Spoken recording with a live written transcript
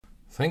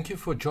Thank you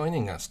for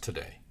joining us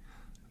today.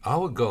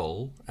 Our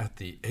goal at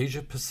the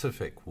Asia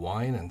Pacific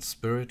Wine and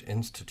Spirit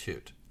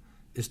Institute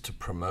is to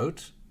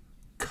promote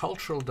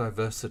cultural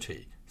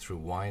diversity through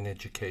wine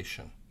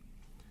education.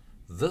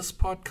 This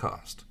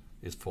podcast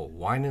is for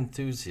wine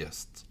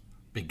enthusiasts,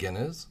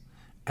 beginners,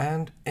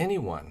 and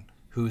anyone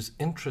who is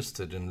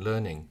interested in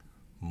learning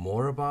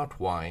more about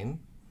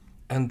wine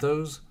and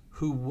those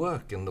who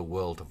work in the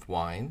world of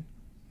wine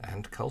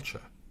and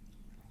culture.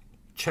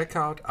 Check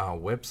out our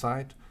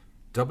website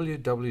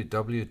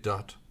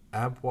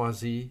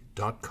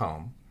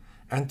www.abwazi.com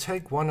and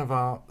take one of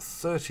our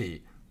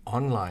 30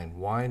 online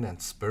wine and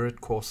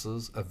spirit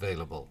courses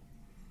available.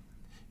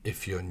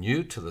 If you're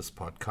new to this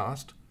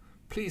podcast,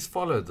 please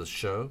follow this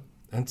show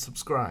and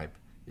subscribe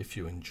if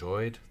you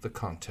enjoyed the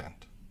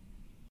content.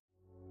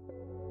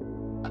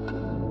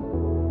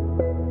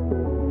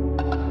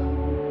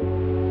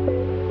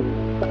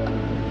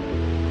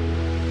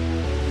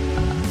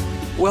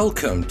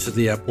 Welcome to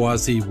the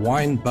Abwazi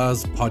Wine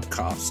Buzz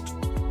podcast.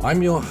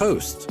 I'm your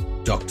host,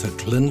 Dr.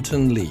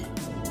 Clinton Lee.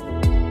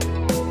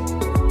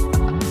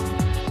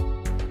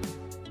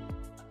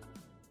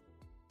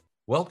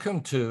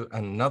 Welcome to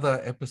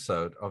another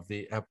episode of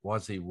the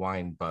Abwazi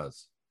Wine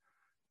Buzz.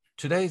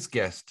 Today's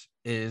guest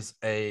is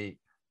an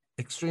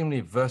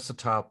extremely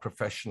versatile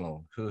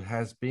professional who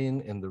has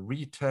been in the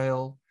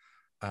retail,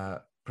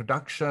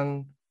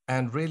 production,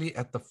 and really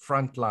at the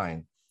front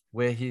line,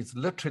 where he's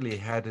literally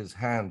had his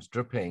hands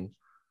dripping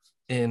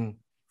in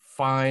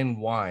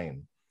fine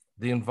wine.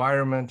 The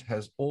environment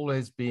has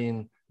always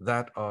been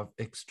that of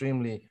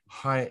extremely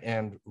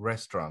high-end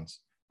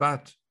restaurants,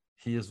 but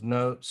he is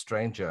no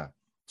stranger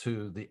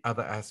to the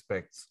other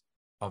aspects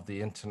of the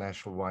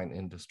international wine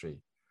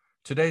industry.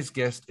 Today's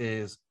guest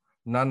is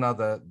none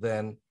other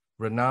than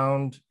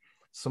renowned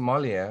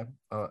sommelier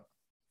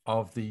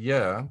of the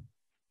year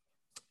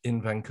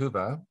in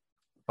Vancouver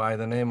by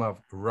the name of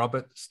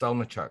Robert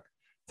Stelmachuk.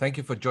 Thank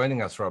you for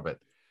joining us,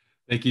 Robert.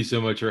 Thank you so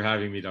much for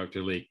having me,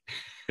 Dr. Lee.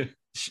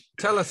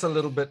 Tell us a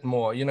little bit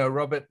more. You know,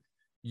 Robert,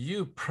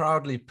 you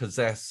proudly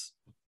possess,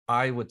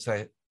 I would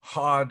say,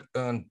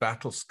 hard-earned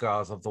battle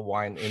scars of the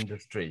wine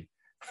industry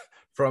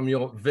from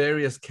your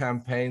various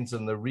campaigns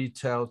in the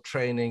retail,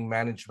 training,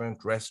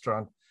 management,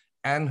 restaurant,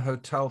 and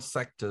hotel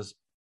sectors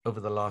over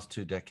the last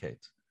 2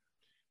 decades.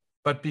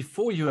 But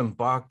before you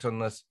embarked on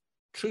this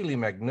truly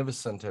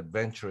magnificent,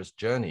 adventurous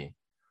journey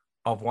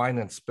of wine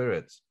and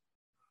spirits,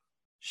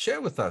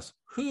 share with us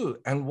who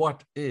and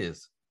what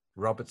is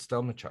Robert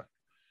Stelmachuk?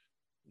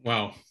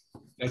 Wow,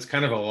 that's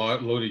kind of a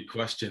loaded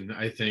question,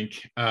 I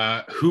think.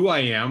 Who I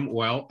am?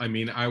 Well,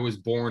 I was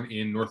born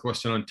in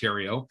Northwestern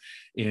Ontario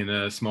in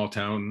a small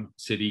town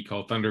city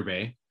called Thunder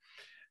Bay.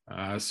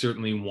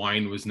 Certainly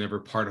wine was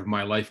never part of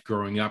my life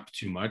growing up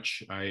too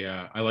much.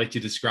 I like to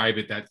describe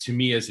it that to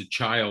me as a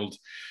child,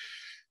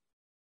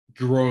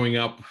 growing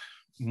up,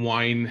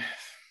 wine,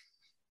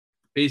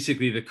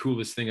 basically the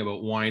coolest thing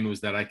about wine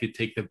was that I could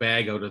take the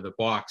bag out of the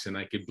box and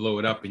I could blow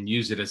it up and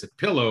use it as a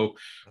pillow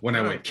when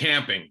I went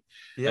camping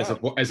as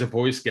a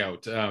Boy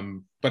Scout.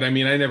 But I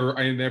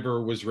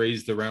never was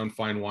raised around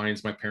fine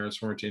wines. My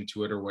parents weren't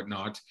into it or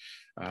whatnot.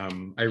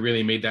 I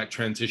really made that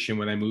transition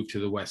when I moved to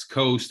the West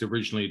Coast,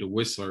 originally to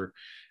Whistler.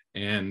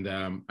 And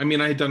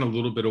I had done a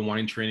little bit of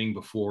wine training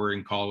before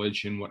in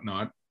college and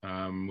whatnot,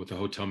 with a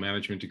hotel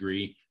management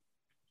degree,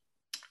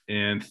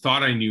 and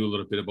thought I knew a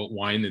little bit about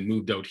wine, and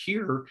moved out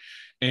here.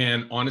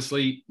 And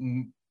honestly,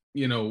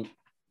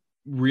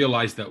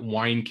 realized that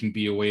wine can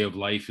be a way of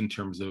life in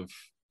terms of,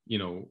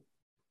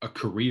 a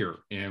career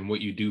and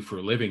what you do for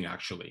a living.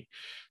 Actually,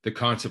 the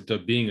concept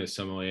of being a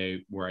sommelier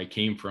where I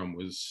came from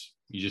was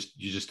you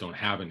just don't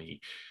have any.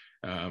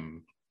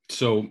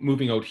 So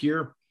moving out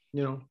here,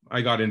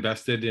 I got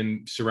invested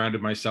and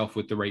surrounded myself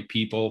with the right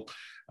people.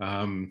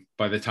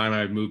 By the time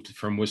I moved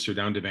from Whistler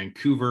down to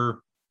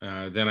Vancouver,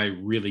 then I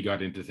really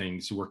got into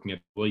things, working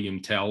at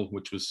William Tell,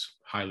 which was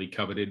highly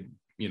coveted,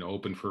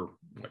 open for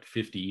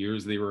 50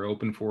 years they were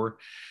open for,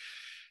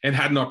 and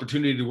had an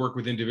opportunity to work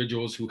with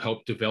individuals who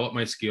helped develop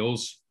my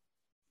skills,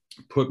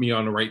 put me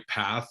on the right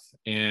path,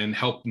 and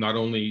helped not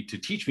only to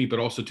teach me, but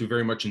also to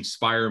very much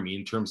inspire me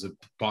in terms of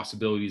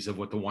possibilities of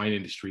what the wine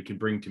industry can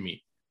bring to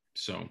me.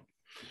 So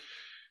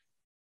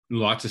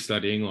lots of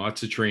studying,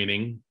 lots of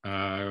training.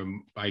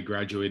 I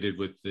graduated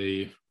with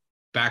way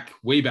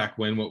back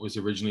when, what was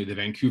originally the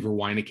Vancouver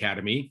Wine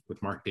Academy with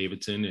Mark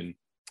Davidson and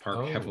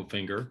Park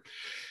Heffelfinger,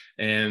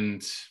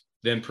 and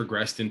then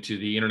progressed into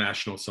the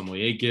International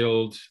Sommelier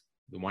Guild,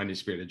 the Wine and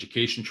Spirit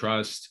Education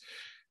Trust,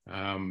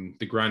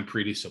 the Grand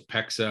Prix de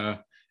Sopexa,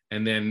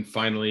 and then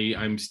finally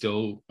I'm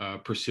still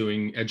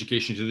pursuing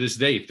education to this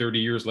day, 30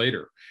 years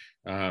later,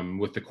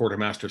 with the Court of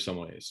Master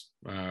Sommeliers.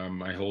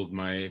 I hold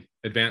my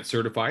advanced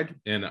certified,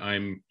 and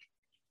I'm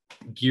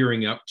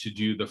gearing up to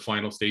do the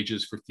final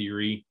stages for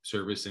theory,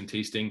 service, and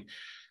tasting,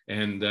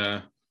 and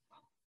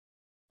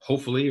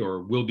hopefully,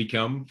 or will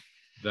become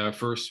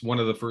one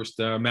of the first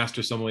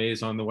master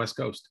sommeliers on the West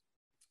Coast.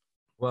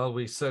 Well,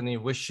 we certainly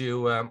wish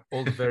you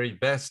all the very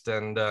best.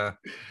 And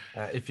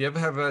if you ever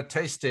have a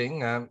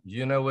tasting,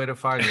 you know where to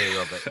find me,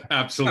 Robert.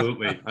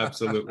 Absolutely,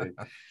 absolutely.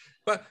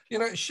 But,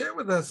 share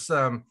with us,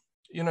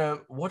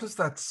 what is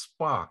that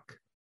spark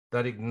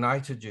that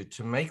ignited you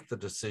to make the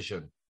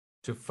decision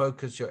to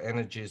focus your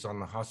energies on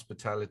the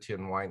hospitality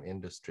and wine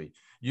industry?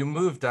 You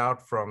moved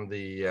out from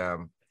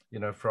the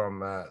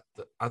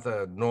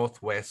other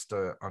Northwest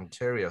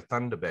Ontario,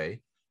 Thunder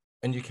Bay,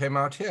 and you came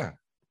out here.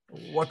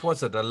 What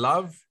was it? A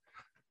love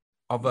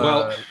of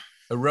Well,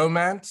 a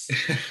romance?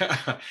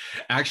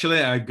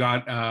 actually, I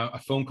got a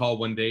phone call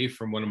one day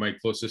from one of my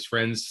closest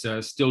friends,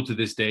 still to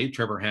this day,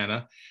 Trevor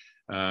Hanna.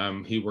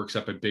 He works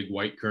up at Big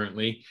White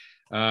currently.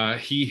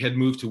 He had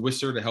moved to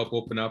Whistler to help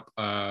open up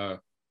a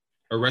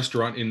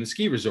restaurant in the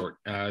ski resort,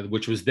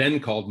 which was then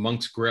called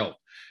Monk's Grill.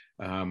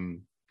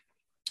 And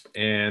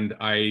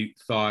I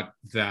thought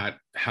that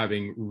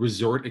having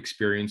resort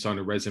experience on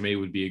a resume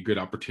would be a good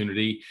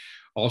opportunity.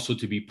 Also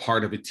to be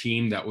part of a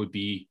team that would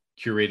be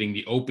curating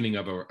the opening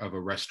of a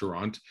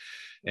restaurant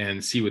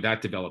and see what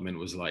that development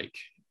was like.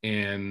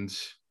 And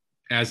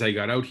as I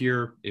got out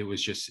here, it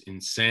was just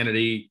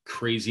insanity,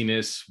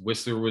 craziness.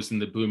 Whistler was in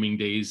the booming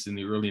days in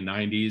the early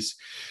 90s.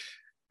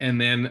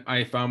 And then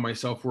I found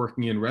myself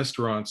working in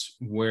restaurants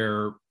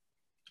where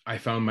I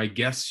found my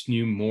guests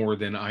knew more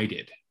than I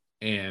did.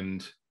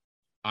 And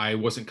I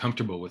wasn't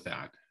comfortable with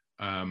that.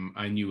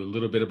 I knew a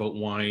little bit about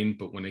wine,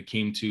 but when it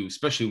came to,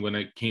 especially when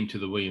I came to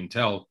the William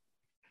Tell,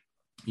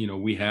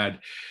 we had,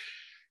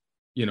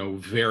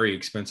 very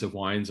expensive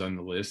wines on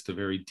the list, a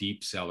very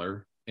deep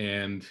cellar,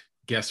 and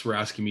guests were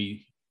asking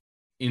me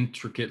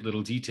intricate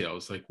little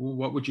details like, well,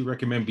 what would you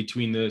recommend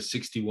between the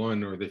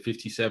 61 or the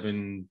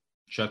 57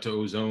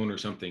 Chateau Zone or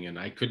something? And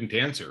I couldn't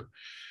answer,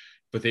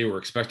 but they were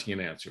expecting an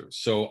answer.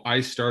 So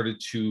I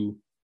started to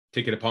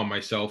take it upon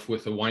myself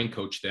with a wine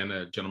coach then,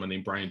 a gentleman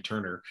named Brian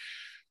Turner,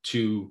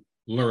 to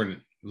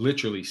learn,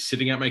 literally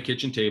sitting at my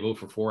kitchen table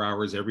for 4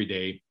 hours every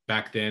day.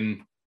 Back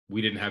then,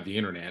 we didn't have the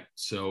internet.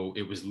 So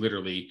it was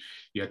literally,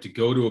 you had to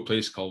go to a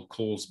place called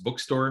Cole's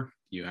Bookstore.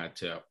 You had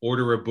to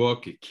order a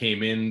book. It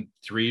came in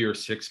 3 or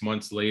 6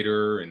 months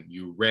later and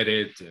you read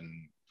it.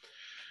 And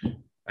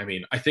I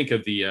mean, I think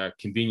of the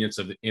convenience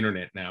of the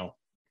internet now.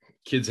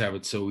 Kids have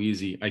it so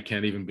easy. I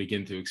can't even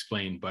begin to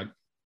explain. But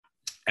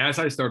as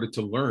I started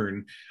to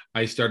learn,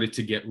 I started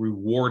to get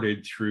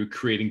rewarded through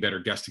creating better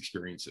guest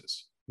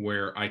experiences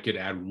where I could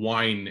add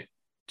wine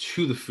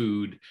to the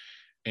food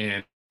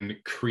and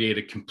create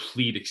a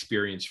complete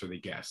experience for the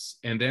guests.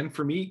 And then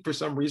for me, for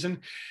some reason,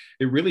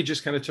 it really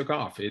just kind of took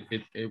off.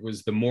 It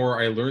was the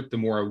more I learned, the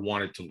more I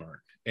wanted to learn.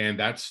 And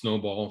that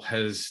snowball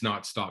has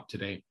not stopped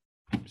today.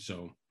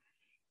 So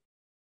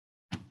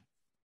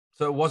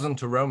it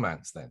wasn't a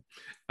romance then?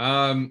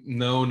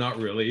 No, not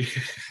really.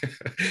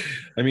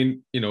 I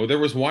mean, there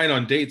was wine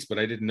on dates, but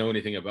I didn't know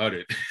anything about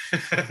it.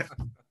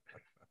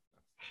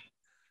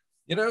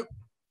 You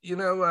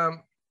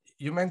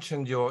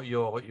mentioned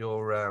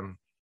your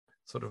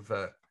sort of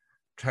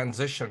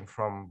transition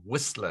from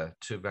Whistler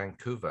to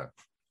Vancouver.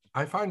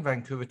 I find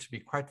Vancouver to be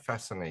quite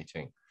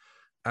fascinating.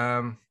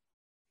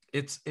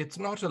 It's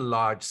not a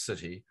large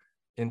city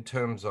in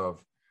terms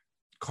of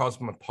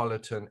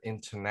cosmopolitan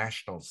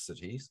international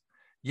cities,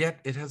 yet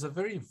it has a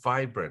very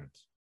vibrant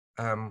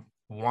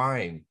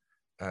wine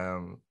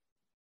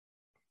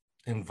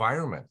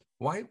environment.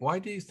 Why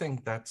do you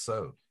think that's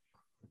so?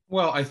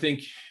 Well, I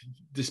think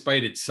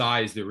despite its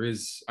size,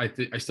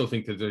 I still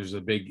think that there's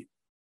a big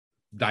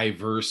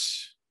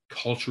diverse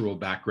cultural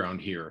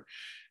background here.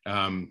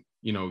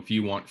 If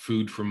you want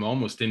food from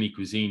almost any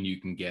cuisine,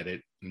 you can get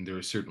it. And there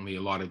are certainly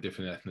a lot of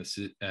different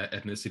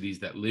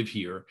ethnicities that live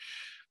here.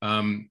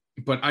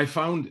 But I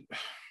found,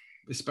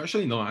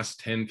 especially in the last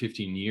 10,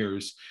 15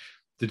 years,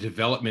 the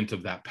development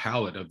of that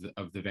palate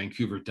of the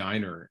Vancouver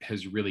diner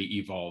has really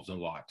evolved a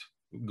lot,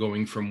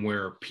 going from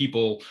where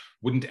people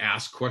wouldn't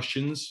ask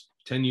questions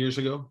 10 years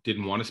ago,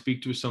 didn't want to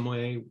speak to a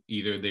sommelier,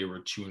 either they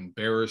were too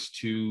embarrassed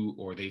to,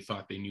 or they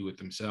thought they knew it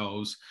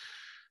themselves,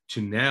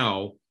 to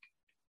now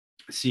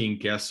seeing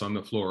guests on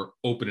the floor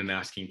open and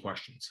asking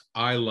questions.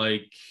 I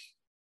like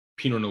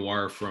Pinot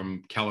Noir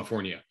from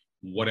California.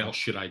 What else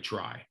should I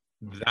try?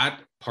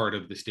 That part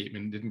of the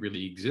statement didn't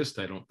really exist,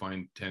 I don't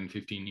find, 10,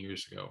 15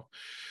 years ago.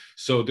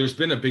 So there's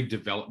been a big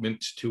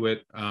development to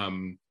it.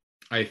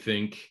 I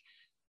think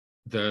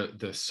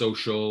the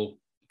social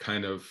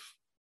kind of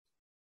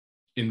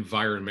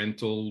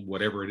environmental,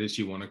 whatever it is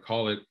you want to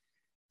call it,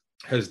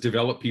 has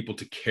developed people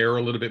to care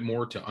a little bit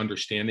more, to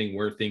understanding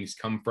where things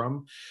come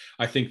from.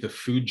 I think the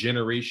food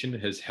generation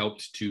has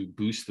helped to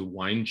boost the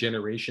wine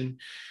generation.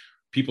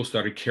 People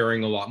started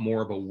caring a lot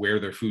more about where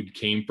their food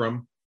came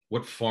from.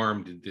 What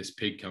farm did this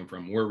pig come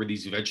from? Where were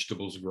these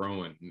vegetables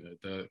growing?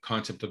 The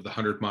concept of the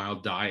 100-mile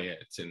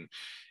diets. And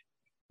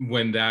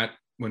when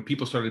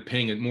people started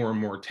paying more and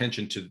more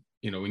attention to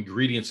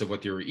ingredients of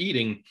what they were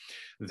eating,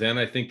 then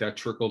I think that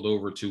trickled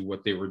over to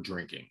what they were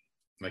drinking.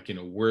 Like,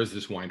 where is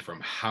this wine from?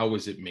 How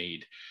is it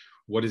made?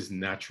 What is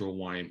natural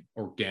wine,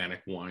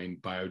 organic wine,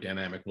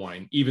 biodynamic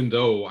wine? Even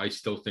though I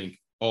still think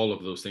all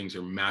of those things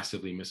are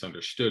massively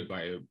misunderstood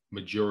by a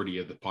majority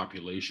of the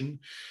population.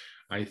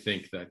 I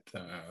think that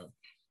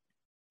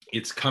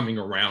it's coming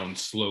around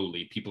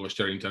slowly. People are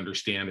starting to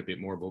understand a bit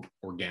more about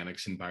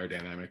organics and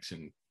biodynamics,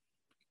 and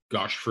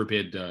gosh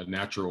forbid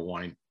natural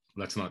wine.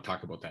 Let's not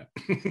talk about that.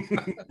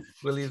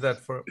 We'll leave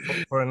that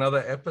for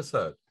another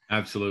episode.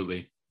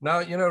 Absolutely. Now,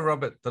 you know,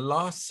 Robert, the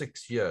last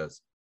 6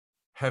 years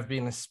have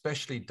been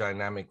especially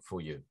dynamic for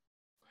you.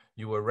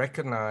 You were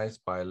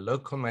recognized by a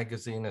local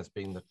magazine as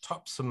being the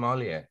top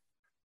sommelier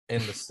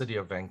in the city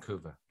of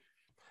Vancouver.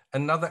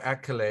 Another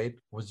accolade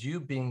was you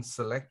being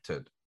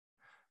selected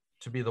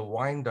to be the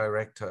wine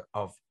director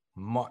of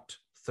Mott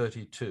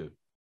 32,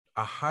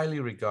 a highly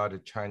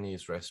regarded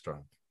Chinese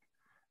restaurant.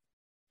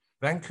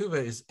 Vancouver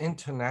is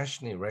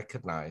internationally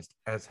recognized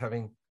as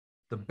having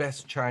the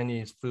best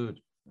Chinese food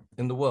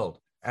in the world,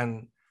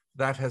 and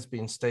that has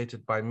been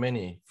stated by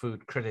many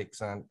food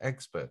critics and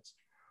experts.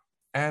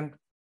 And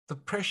the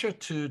pressure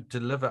to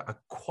deliver a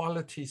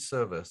quality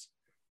service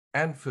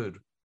and food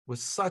with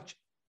such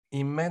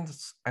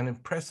immense and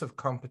impressive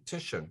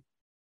competition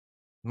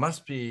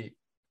must be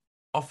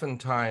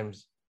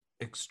oftentimes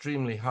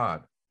extremely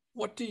hard.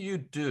 What do you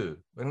do,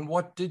 and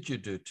what did you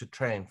do to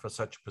train for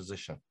such a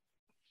position?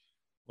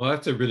 Well,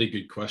 that's a really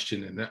good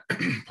question, and that,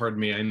 pardon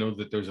me, I know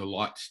that there's a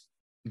lot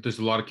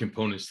of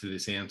components to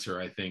this answer.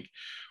 I think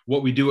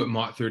what we do at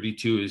Mott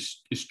 32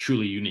 is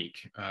truly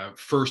unique.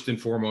 First and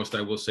foremost,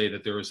 I will say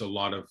that there is a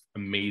lot of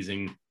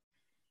amazing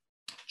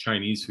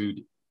Chinese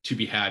food to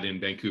be had in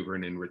Vancouver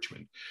and in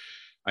Richmond.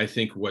 I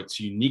think what's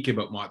unique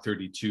about Mott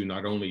 32,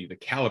 not only the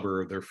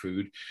caliber of their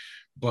food,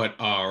 but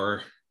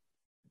our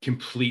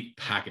complete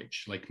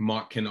package. Like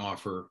Mott can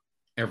offer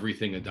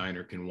everything a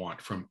diner can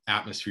want, from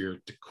atmosphere,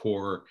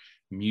 decor,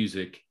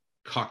 music,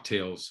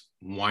 cocktails,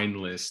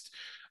 wine list.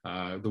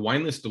 The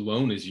wine list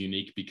alone is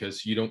unique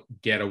because you don't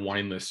get a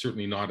wine list,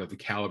 certainly not of the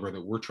caliber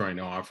that we're trying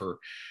to offer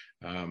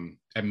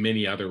at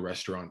many other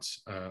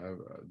restaurants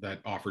that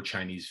offer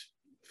Chinese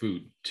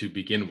food to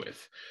begin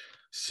with.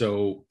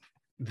 So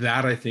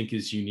that I think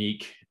is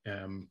unique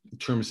in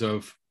terms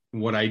of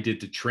what I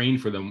did to train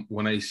for them.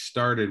 When I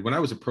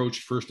was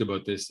approached first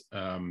about this,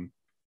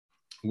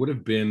 would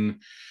have been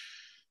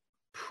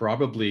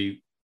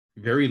probably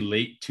very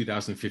late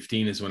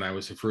 2015 is when I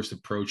was first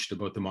approached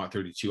about the Mott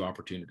 32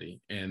 opportunity.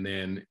 And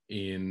then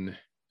in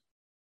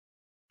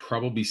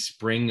probably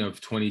spring of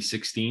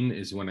 2016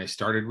 is when I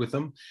started with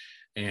them.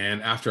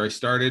 And after I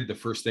started, the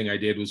first thing I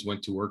did was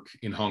went to work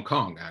in Hong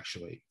Kong,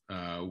 actually,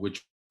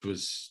 which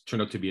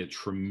turned out to be a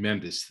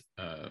tremendous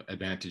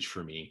advantage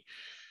for me.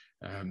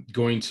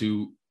 Going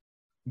to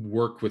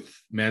work with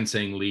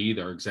Mansang Lee,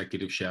 our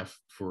executive chef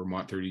for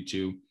Mott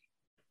 32,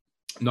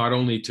 not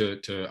only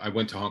I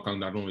went to Hong Kong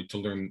not only to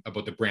learn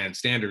about the brand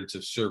standards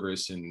of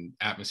service and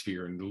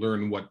atmosphere and to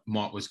learn what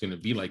Mott was going to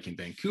be like in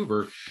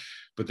Vancouver,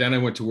 but then I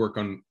went to work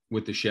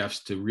with the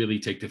chefs to really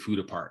take the food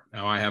apart.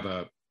 Now I have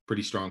a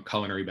pretty strong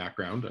culinary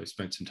background. I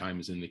spent some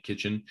time in the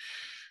kitchen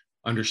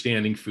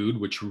understanding food,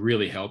 which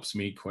really helps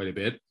me quite a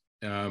bit.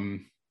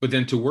 But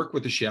then to work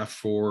with the chef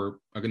for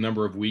a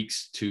number of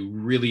weeks to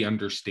really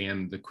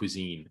understand the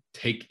cuisine,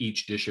 take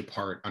each dish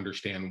apart,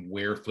 understand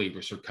where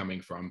flavors are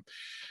coming from,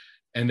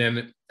 and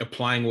then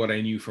applying what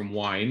I knew from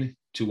wine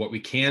to what we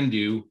can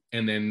do,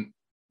 and then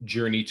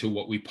journey to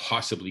what we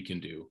possibly can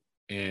do,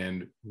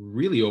 and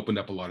really opened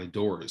up a lot of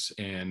doors.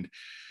 And,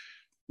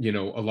 you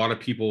know, a lot of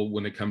people,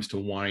 when it comes to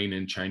wine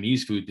and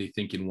Chinese food, they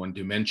think in one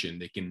dimension.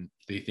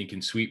 They think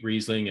in sweet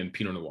Riesling and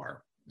Pinot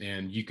Noir.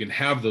 And you can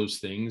have those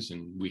things,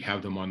 and we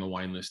have them on the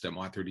wine list at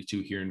Mott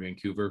 32 here in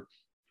Vancouver.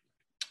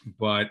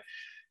 But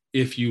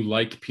if you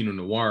like Pinot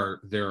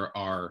Noir, there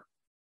are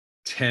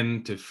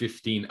 10 to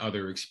 15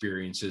 other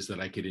experiences that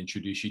I could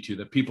introduce you to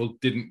that people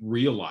didn't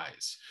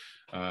realize.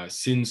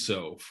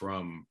 Cinsault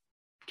from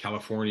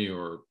California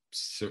or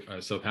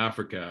South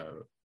Africa,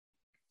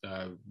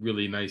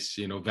 really nice,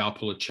 you know,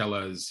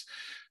 Valpolicella's,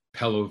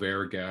 Pelo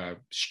Verga,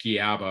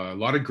 Schiava, a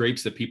lot of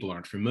grapes that people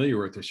aren't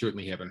familiar with or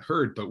certainly haven't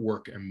heard, but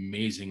work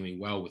amazingly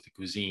well with the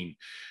cuisine.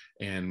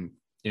 And,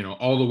 you know,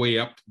 all the way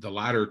up the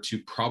ladder to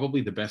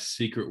probably the best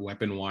secret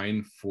weapon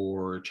wine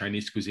for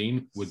Chinese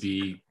cuisine would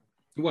be,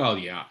 well,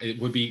 yeah, it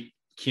would be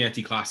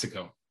Chianti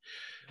Classico.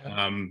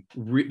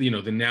 You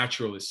know, the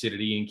natural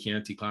acidity in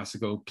Chianti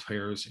Classico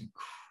pairs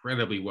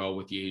incredibly well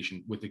with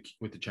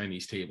the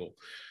Chinese table.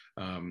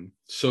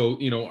 So,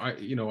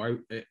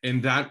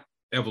 and that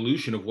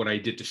evolution of what I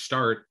did to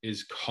start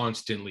is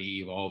constantly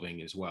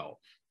evolving as well.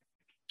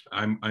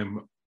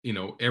 I'm you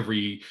know,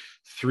 every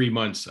 3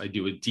 months I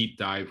do a deep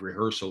dive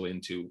rehearsal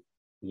into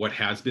what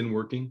has been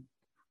working,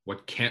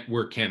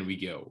 where can we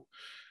go,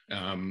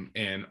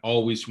 and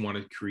always want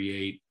to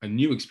create a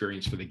new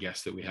experience for the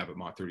guests that we have at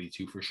Mott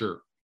 32 for sure.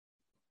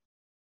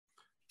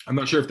 I'm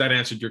not sure if that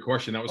answered your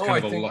question. That was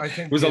kind of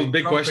it was a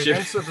big question.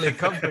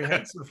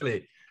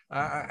 Comprehensively.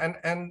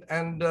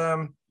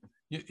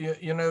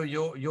 You know,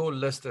 your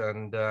list,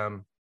 and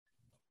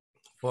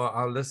for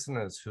our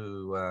listeners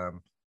who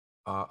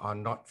are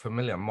not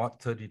familiar,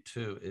 Mott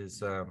 32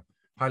 is a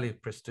highly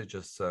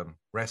prestigious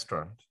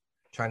restaurant,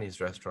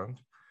 Chinese restaurant,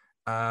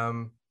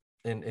 um,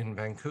 in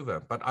Vancouver.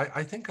 But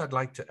I think I'd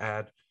like to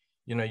add,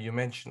 you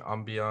mentioned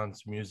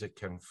ambiance, music,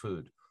 and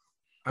food.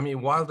 I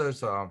mean, while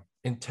those are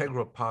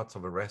integral parts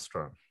of a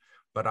restaurant,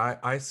 but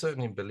I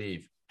certainly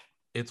believe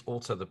it's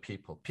also the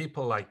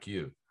people like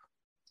you.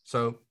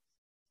 So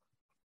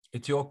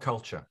it's your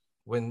culture.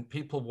 When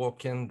people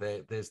walk in,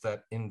 there's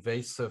that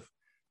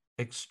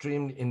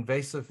extremely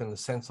invasive in the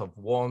sense of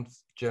warmth,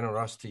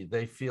 generosity.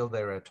 They feel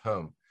they're at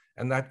home.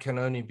 And that can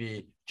only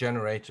be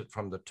generated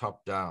from the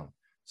top down.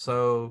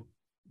 So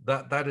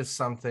that is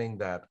something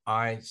that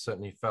I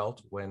certainly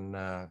felt when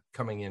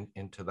coming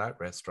into that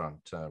restaurant,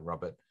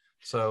 Robert.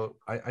 So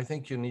I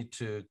think you need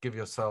to give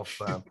yourself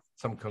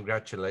some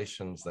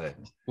congratulations there.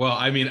 Well,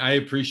 I mean, I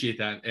appreciate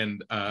that.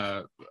 And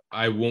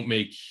I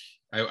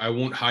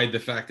won't hide the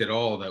fact at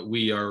all that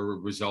we are a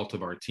result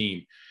of our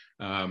team.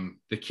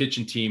 The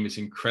kitchen team is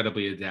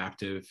incredibly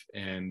adaptive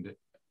and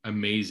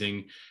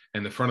amazing.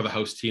 And the front of the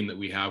house team that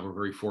we have, we're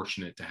very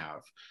fortunate to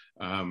have.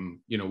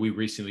 We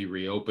recently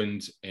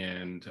reopened,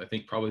 and I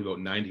think probably about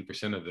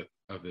 90%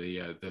 of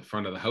the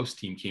front of the house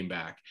team came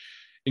back.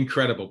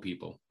 Incredible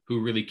people who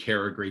really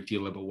care a great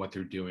deal about what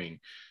they're doing.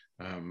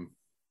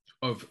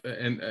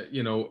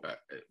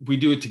 We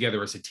do it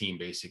together as a team,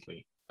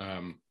 basically.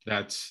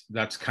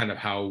 That's kind of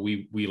how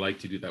we like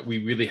to do that.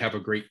 We really have a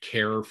great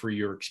care for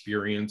your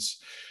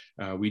experience.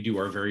 We do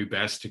our very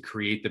best to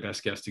create the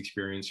best guest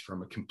experience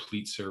from a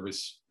complete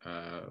service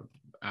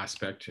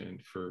aspect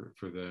and for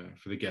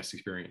the guest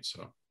experience.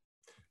 So,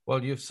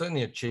 well, you've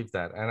certainly achieved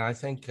that, and I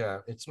think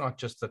it's not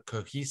just the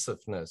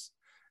cohesiveness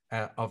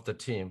of the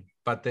team,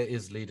 but there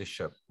is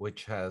leadership,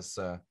 which has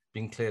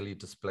been clearly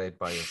displayed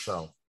by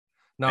yourself.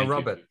 Now, thank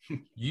Robert, you.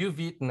 you've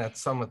eaten at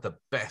some of the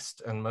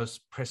best and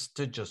most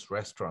prestigious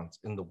restaurants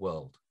in the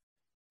world.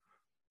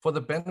 For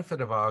the benefit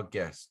of our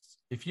guests,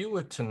 if you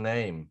were to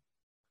name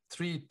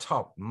 3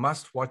 top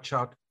must-watch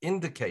out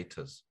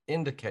indicators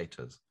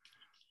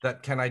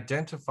that can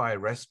identify a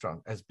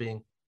restaurant as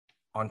being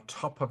on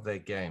top of their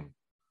game,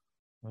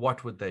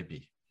 what would they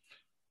be?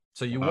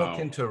 So you walk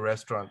into a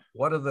restaurant,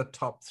 what are the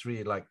top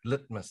 3 like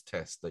litmus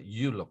tests that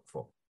you look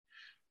for?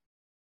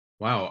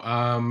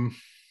 Wow.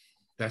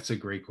 That's a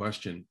great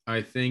question.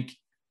 I think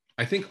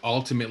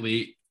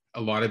ultimately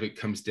a lot of it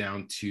comes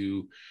down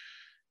to,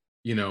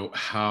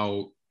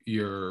 how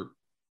you're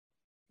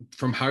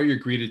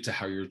greeted to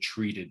how you're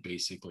treated,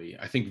 basically.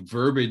 I think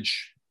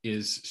verbiage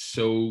is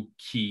so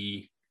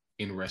key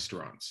in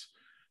restaurants.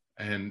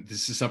 And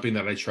this is something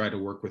that I try to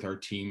work with our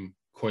team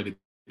quite a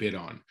bit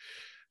on.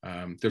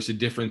 There's a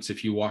difference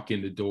if you walk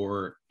in the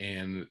door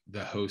and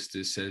the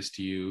hostess says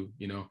to you,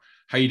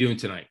 how you doing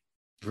tonight?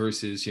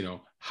 Versus,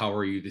 how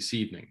are you this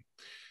evening?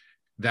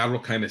 That will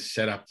kind of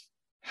set up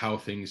how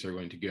things are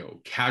going to go.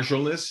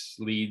 Casualness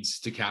leads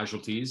to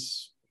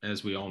casualties,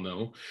 as we all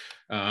know.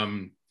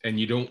 And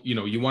you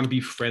want to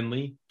be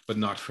friendly, but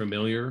not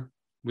familiar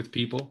with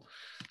people.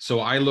 So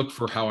I look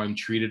for how I'm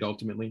treated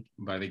ultimately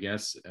by the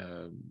guests.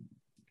 I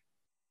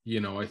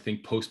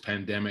think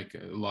post-pandemic,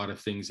 a lot of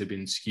things have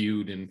been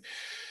skewed, and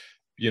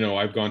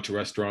I've gone to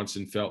restaurants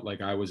and felt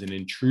like I was an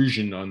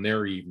intrusion on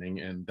their evening,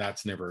 and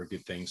that's never a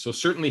good thing. So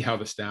certainly how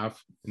the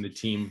staff and the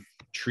team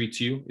treats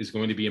you is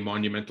going to be a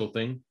monumental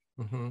thing.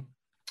 Mm-hmm.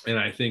 And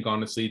I think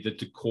honestly, the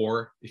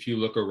decor, if you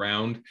look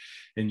around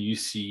and you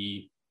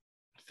see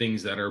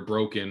things that are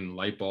broken,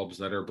 light bulbs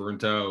that are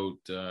burnt out,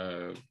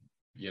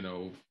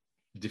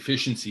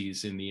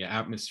 deficiencies in the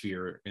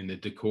atmosphere and the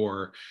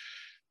decor,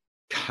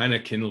 kind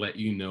of can let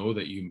you know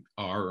that you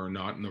are or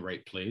not in the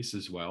right place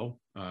as well,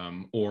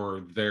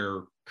 or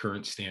their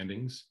current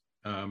standings.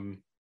 And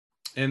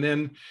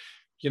then,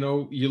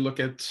 you look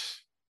at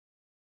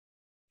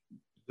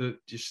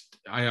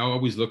I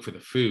always look for the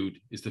food.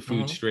 Is the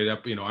food straight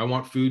up? I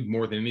want food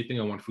more than anything.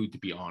 I want food to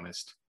be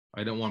honest.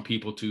 I don't want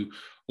people to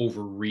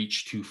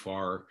overreach too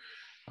far.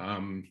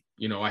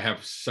 I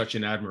have such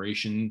an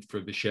admiration for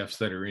the chefs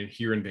that are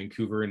here in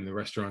Vancouver and the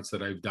restaurants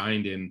that I've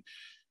dined in.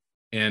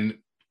 And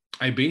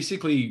I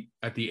basically,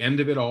 at the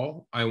end of it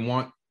all,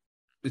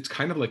 it's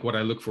kind of like what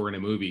I look for in a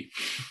movie.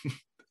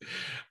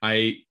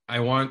 I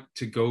want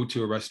to go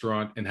to a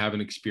restaurant and have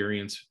an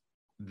experience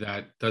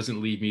that doesn't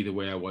leave me the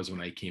way I was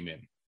when I came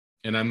in.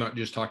 And I'm not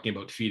just talking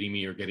about feeding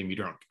me or getting me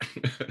drunk.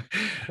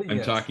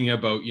 I'm talking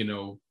about,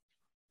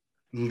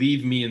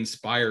 leave me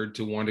inspired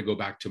to want to go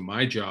back to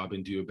my job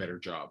and do a better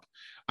job.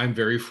 I'm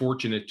very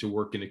fortunate to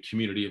work in a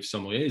community of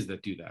sommeliers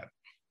that do that.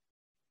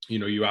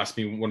 You asked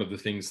me one of the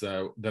things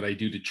that I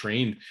do to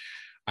train.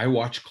 I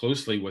watch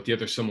closely what the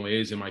other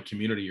sommeliers in my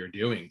community are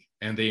doing,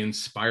 and they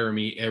inspire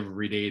me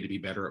every day to be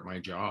better at my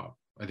job.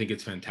 I think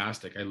it's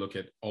fantastic. I look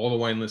at all the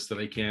wine lists that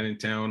I can in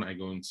town. I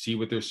go and see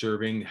what they're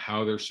serving,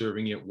 how they're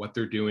serving it, what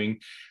they're doing,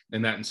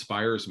 and that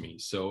inspires me.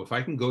 So if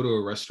I can go to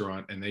a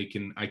restaurant and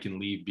I can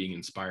leave being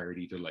inspired,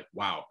 either like,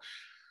 wow,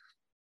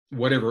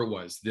 whatever it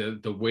was,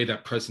 the way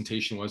that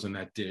presentation was on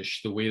that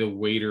dish, the way the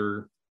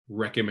waiter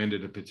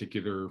recommended a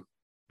particular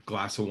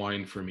glass of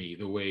wine for me,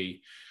 the way,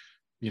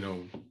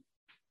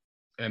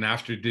 an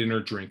after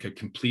dinner drink, a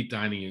complete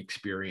dining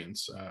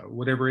experience,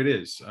 whatever it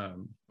is.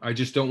 I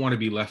just don't want to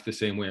be left the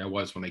same way I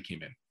was when I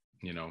came in,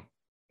 you know.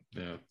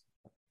 Yeah.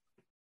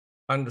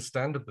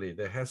 Understandably,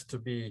 there has to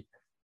be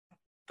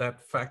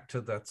that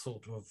factor that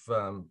sort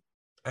of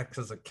acts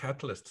as a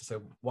catalyst to say,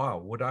 wow,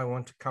 would I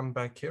want to come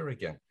back here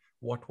again?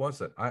 What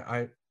was it?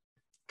 I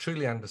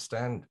truly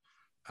understand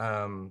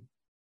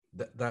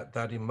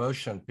that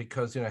emotion,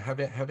 because, you know,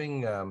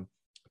 having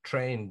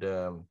trained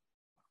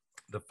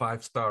the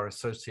Five-Star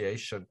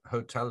Association,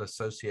 Hotel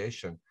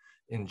Association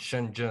in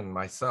Shenzhen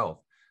myself,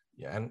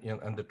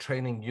 and the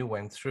training you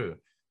went through,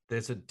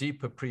 there's a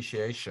deep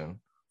appreciation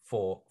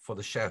for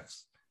the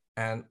chefs.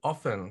 And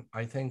often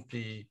I think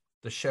the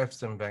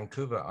chefs in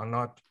Vancouver are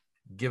not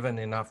given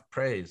enough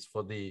praise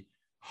for the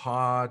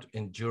hard,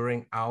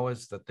 enduring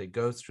hours that they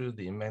go through,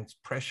 the immense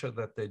pressure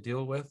that they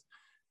deal with.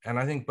 And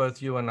I think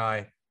both you and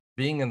I,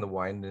 being in the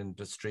wine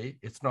industry,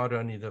 it's not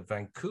only the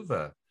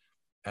Vancouver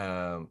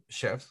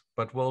chefs,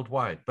 but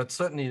worldwide. But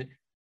certainly,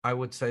 I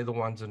would say the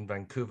ones in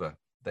Vancouver,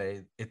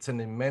 it's an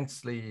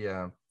immensely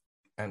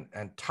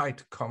and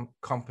tight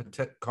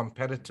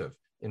competitive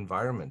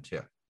environment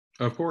here.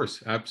 Of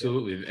course,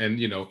 absolutely. And,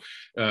 you know,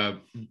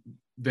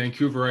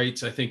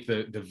 Vancouverites, I think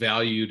the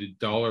value to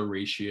dollar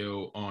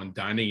ratio on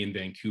dining in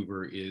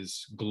Vancouver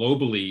is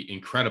globally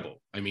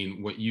incredible. I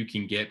mean, what you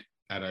can get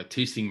at a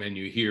tasting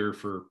menu here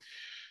for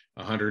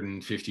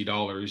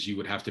 $150, you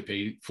would have to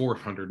pay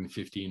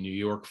 $450 in New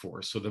York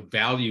for. So the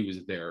value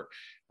is there.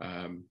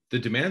 The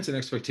demands and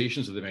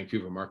expectations of the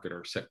Vancouver market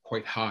are set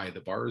quite high.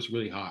 The bar is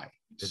really high.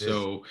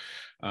 So,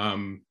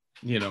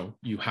 you know,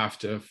 you have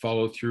to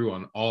follow through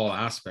on all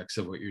aspects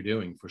of what you're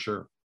doing, for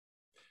sure.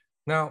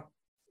 Now,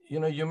 you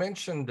know, you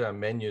mentioned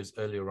menus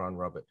earlier on,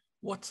 Robert.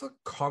 What's a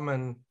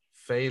common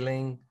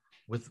failing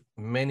with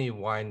many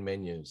wine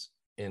menus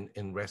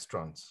in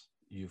restaurants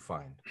you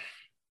find?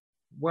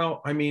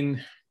 Well, I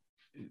mean,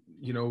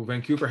 you know,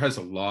 Vancouver has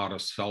a lot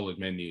of solid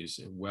menus,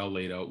 well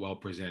laid out, well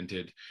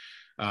presented.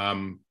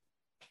 The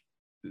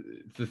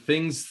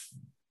things,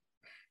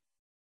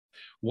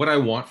 what I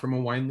want from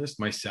a wine list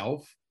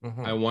myself,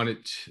 I want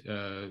it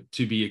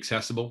to be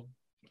accessible.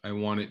 I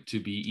want it to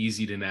be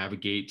easy to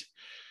navigate.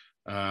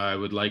 I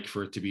would like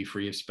for it to be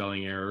free of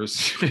spelling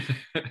errors.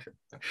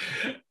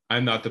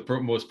 I'm not the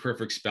most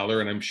perfect speller,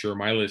 and I'm sure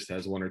my list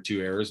has one or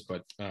two errors,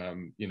 but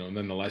you know,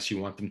 nonetheless, you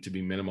want them to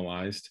be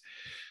minimalized.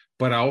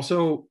 But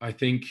also, I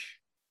think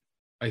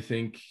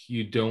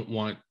you don't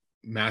want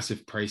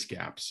massive price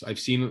gaps. I've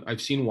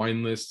seen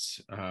wine lists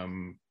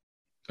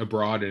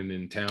abroad and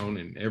in town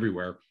and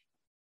everywhere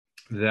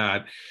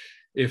that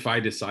if I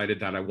decided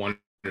that I wanted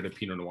a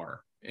Pinot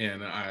Noir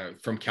and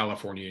from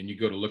California, and you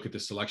go to look at the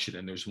selection,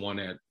 and there's one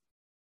at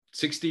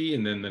 60,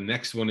 and then the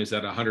next one is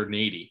at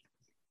 180.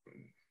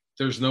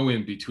 There's no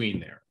in between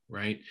there,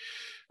 right?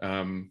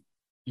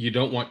 You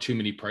don't want too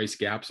many price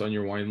gaps on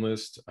your wine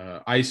list.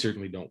 I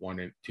certainly don't want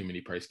too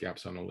many price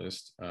gaps on a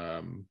list.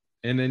 And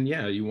then,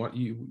 yeah,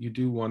 you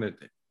do want it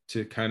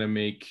to kind of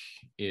make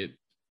it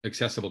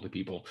accessible to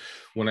people.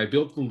 When I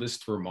built the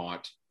list for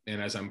Mott, and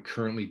as I'm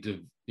currently,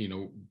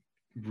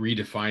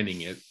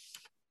 redefining it,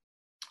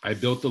 I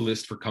built the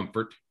list for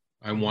comfort.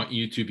 I want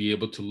you to be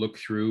able to look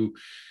through,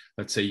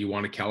 let's say you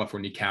want a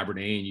California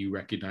Cabernet and you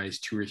recognize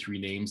two or three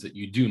names that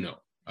you do know,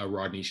 a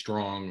Rodney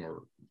Strong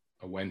or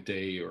a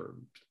Wente or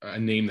a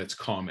name that's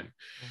common.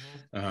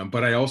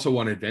 But I also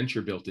want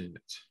adventure built in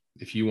it.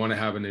 If you want to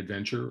have an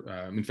adventure,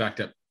 in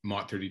fact, at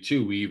Mott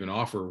 32, we even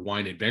offer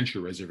wine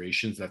adventure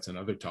reservations. That's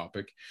another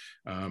topic.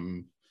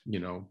 You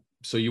know,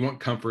 so you want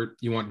comfort,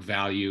 you want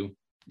value.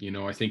 You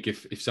know, I think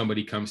if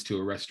somebody comes to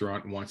a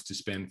restaurant and wants to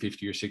spend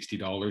 $50 or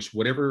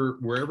 $60,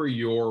 wherever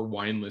your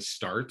wine list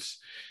starts,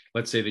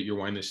 let's say that your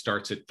wine list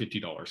starts at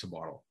 $50 a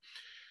bottle,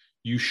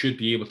 you should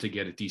be able to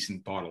get a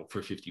decent bottle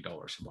for $50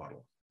 a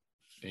bottle.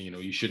 And, you know,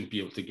 you shouldn't be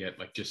able to get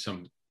like just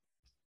some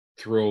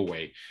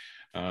throwaway.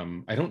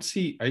 I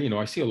see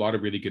a lot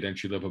of really good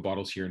entry-level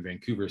bottles here in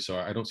Vancouver, so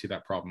I don't see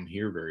that problem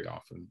here very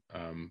often.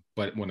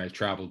 But when I've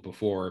traveled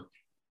before,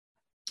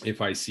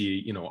 if I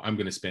see, you know, I'm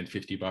going to spend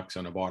 $50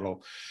 on a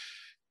bottle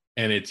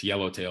and it's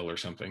Yellowtail or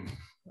something,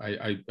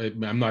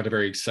 I'm not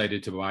very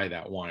excited to buy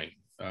that wine.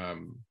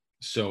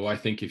 So I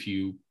think if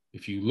you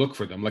look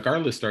for them, like our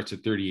list starts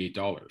at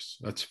 $38,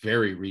 that's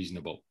very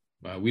reasonable.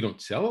 We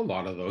don't sell a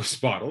lot of those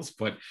bottles,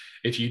 but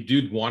if you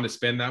do want to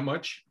spend that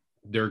much,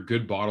 they're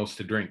good bottles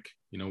to drink.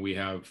 You know, we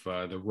have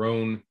the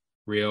Rhone,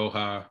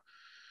 Rioja,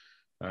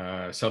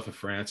 south of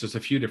France. There's a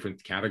few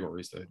different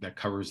categories that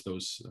covers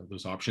those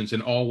options,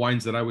 and all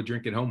wines that I would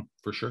drink at home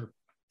for sure.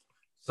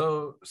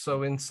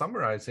 So in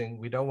summarizing,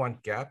 we don't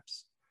want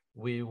gaps.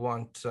 We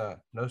want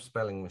no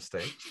spelling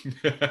mistakes.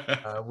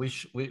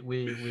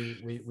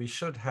 We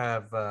should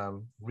have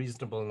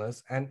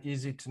reasonableness and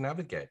easy to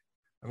navigate.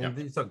 I mean,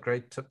 these are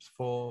great tips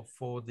for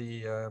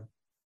the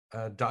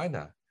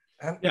diner.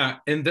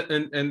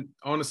 And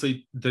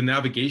honestly, the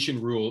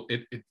navigation rule,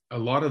 a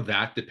lot of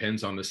that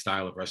depends on the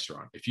style of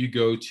restaurant. If you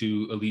go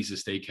to Eliza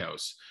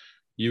Steakhouse,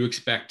 you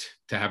expect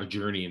to have a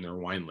journey in their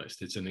wine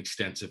list. It's an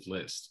extensive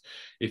list.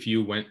 If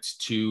you went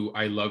to,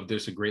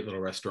 there's a great little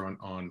restaurant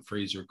on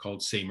Fraser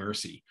called Say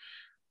Mercy.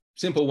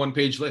 Simple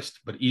one-page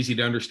list, but easy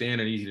to understand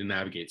and easy to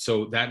navigate.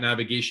 So that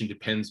navigation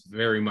depends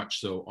very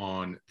much so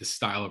on the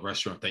style of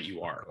restaurant that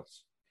you are.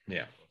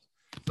 Yeah.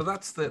 So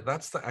that's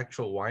the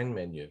actual wine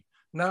menu.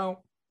 Now,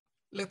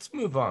 let's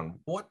move on.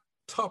 What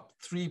top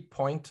 3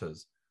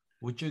 pointers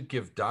would you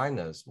give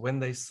diners when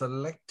they're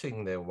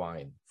selecting their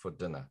wine for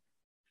dinner?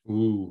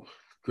 Ooh,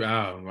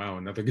 wow,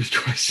 another good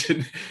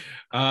question.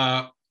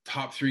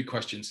 Top 3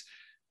 questions.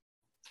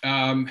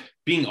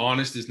 Being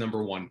honest is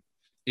number 1.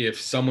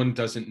 If someone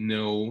doesn't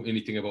know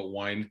anything about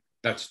wine,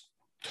 that's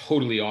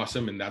totally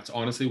awesome. And that's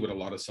honestly what a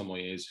lot of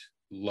sommeliers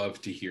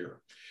love to hear.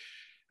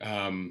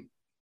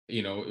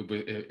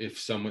 If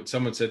someone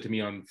said to me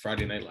on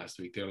Friday night last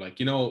week, they're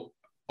like,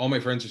 all my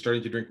friends are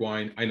starting to drink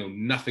wine. I know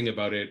nothing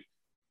about it.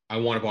 I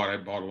want to buy a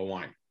bottle of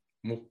wine.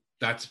 Well,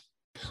 that's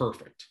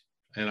perfect.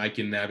 And I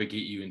can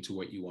navigate you into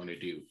what you want to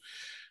do.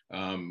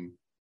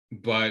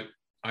 But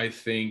I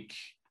think,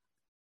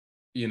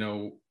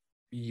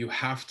 you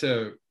have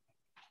to,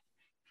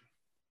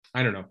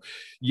 I don't know.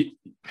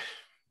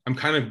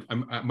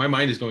 My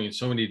mind is going in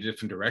so many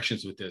different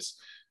directions with this.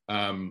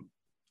 Well,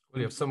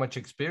 you have so much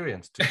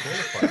experience to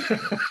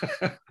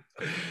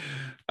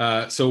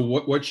qualify. So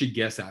what should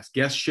guests ask?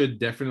 Guests should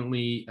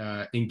definitely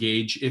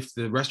engage. If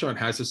the restaurant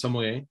has a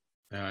sommelier,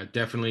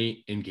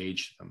 definitely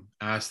engage them.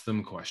 Ask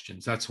them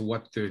questions. That's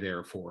what they're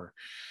there for.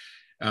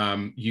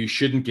 You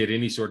shouldn't get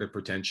any sort of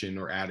pretension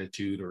or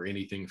attitude or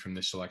anything from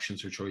the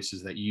selections or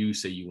choices that you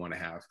say you want to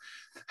have.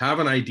 Have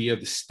an idea of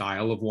the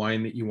style of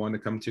wine that you want to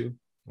come to.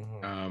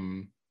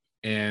 Mm-hmm.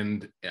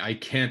 And I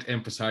can't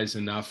emphasize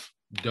enough,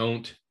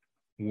 don't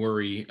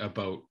worry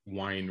about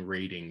wine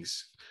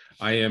ratings.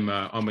 I am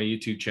on my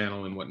YouTube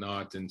channel and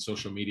whatnot and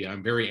social media,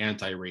 I'm very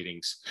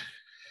anti-ratings.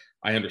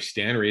 I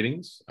understand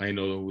ratings. I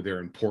know their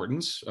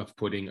importance of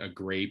putting a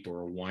grape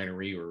or a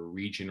winery or a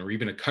region or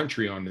even a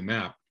country on the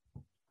map,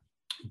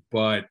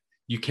 but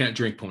you can't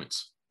drink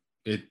points.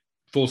 It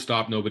full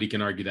stop. Nobody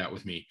can argue that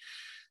with me.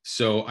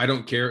 So I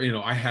don't care.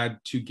 I had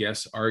 2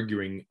 guests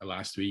arguing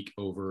last week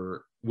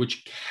over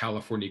which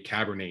California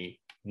Cabernet.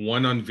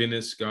 One on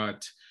Venice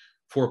got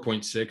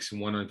 4.6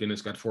 and one on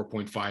Venice got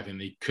 4.5,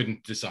 and they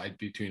couldn't decide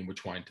between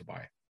which wine to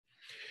buy.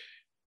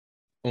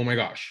 Oh my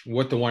gosh,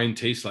 what the wine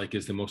tastes like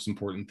is the most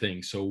important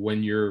thing. So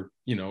when you're,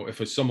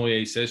 if a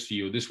sommelier says to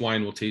you, this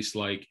wine will taste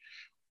like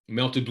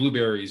melted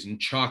blueberries and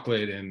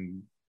chocolate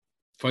and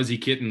fuzzy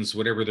kittens,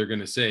 whatever they're going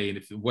to say, and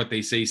if what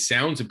they say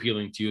sounds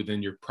appealing to you,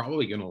 then you're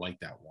probably going to like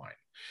that wine.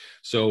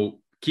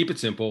 So keep it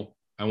simple.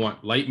 I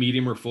want light,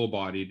 medium, or full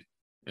bodied.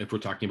 If we're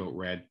talking about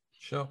red,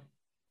 sure.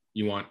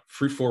 You want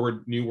fruit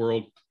forward, New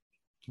World.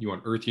 You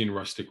want earthy and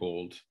rustic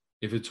old.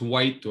 If it's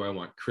white, do I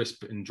want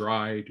crisp and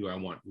dry? Do I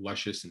want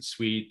luscious and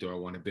sweet? Do I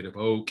want a bit of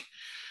oak?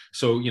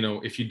 So,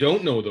 if you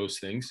don't know those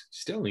things,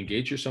 still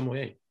engage your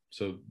sommelier.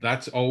 So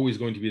that's always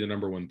going to be the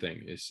number 1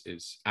 thing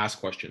is ask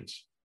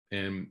questions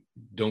and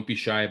don't be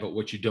shy about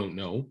what you don't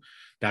know.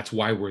 That's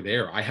why we're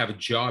there. I have a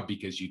job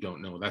because you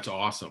don't know. That's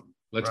awesome.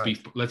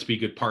 Let's be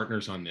good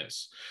partners on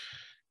this.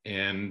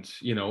 And,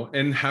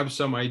 and have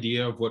some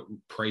idea of what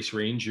price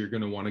range you're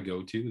going to want to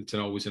go to. It's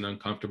always an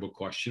uncomfortable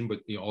question,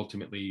 but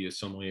ultimately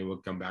sommelier will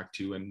come back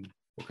to, and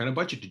what kind of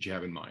budget did you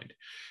have in mind?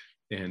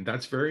 And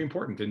that's very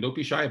important. And don't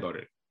be shy about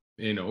it.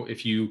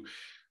 If you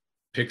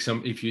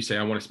if you say,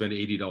 I want to spend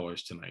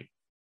 $80 tonight,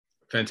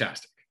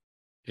 fantastic.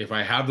 If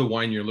I have the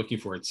wine you're looking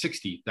for at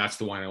 60, that's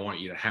the wine I want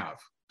you to have,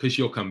 because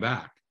you'll come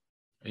back.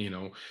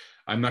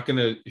 I'm not going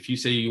to, if you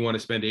say you want to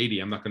spend 80,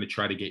 I'm not going to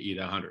try to get you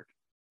to 100.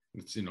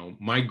 It's,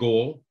 my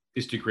goal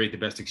is to create the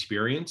best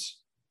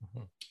experience,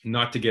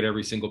 not to get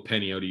every single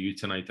penny out of you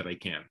tonight that I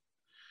can.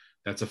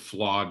 That's a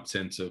flawed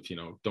sense of,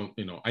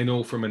 I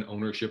know from an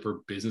ownership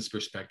or business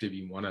perspective,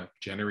 you want to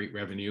generate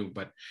revenue,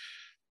 but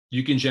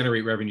you can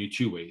generate revenue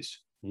 2 ways.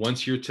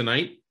 Once here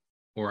tonight,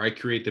 or I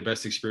create the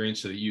best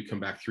experience so that you come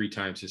back 3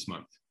 times this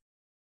month.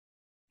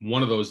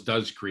 One of those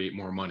does create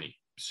more money.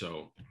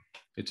 So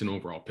it's an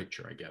overall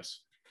picture, I guess.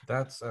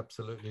 That's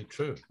absolutely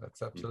true.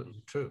 That's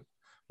absolutely true.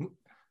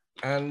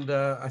 And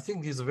I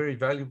think these are very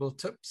valuable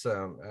tips,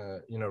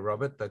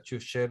 Robert, that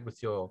you've shared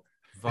with your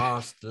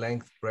vast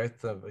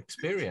breadth of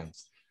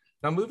experience.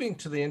 Now, moving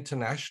to the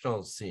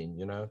international scene,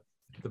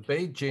 the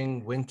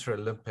Beijing Winter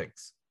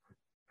Olympics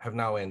have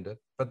now ended,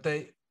 but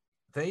they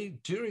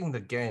during the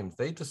games,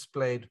 they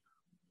displayed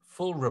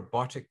full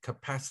robotic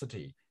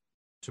capacity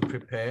to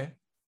prepare,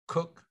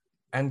 cook,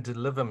 and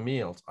deliver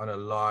meals on a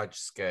large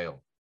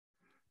scale.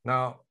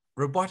 Now,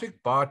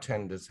 robotic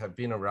bartenders have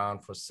been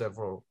around for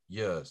several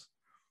years,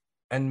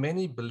 and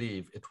many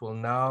believe it will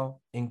now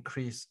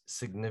increase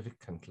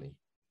significantly.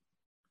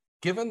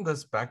 Given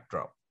this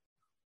backdrop,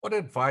 what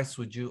advice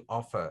would you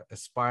offer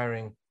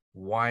aspiring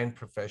wine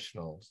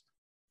professionals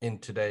in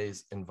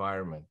today's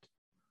environment?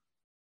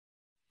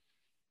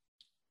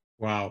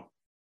 Wow.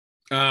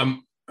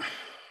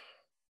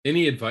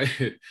 Any advice?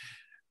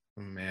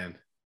 Oh, man.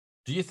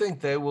 Do you think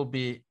there will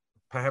be,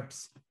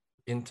 perhaps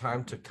in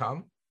time to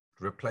come,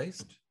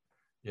 replaced?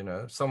 You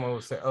know, someone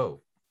will say,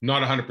 oh,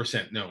 not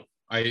 100%. No,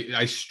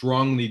 I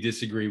strongly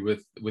disagree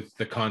with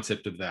the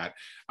concept of that.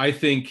 I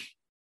think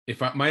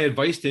my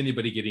advice to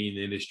anybody getting in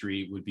the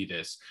industry would be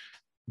this: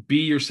 be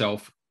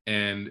yourself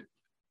and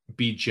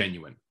be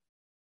genuine.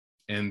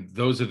 And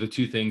those are the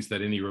two things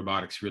that any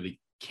robotics really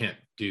can't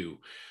do.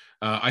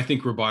 I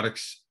think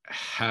robotics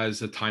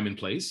has a time and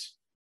place.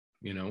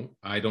 You know,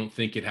 I don't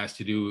think it has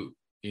to do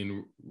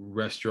in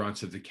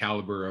restaurants of the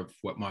caliber of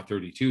what Mott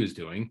 32 is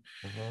doing,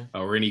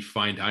 or any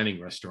fine dining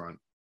restaurant.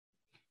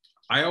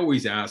 I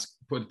always ask,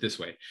 put it this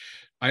way,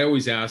 I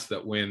always ask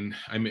that when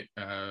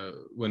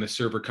a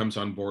server comes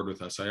on board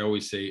with us, I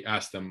always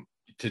ask them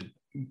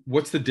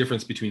what's the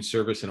difference between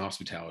service and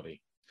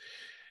hospitality?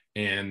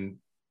 And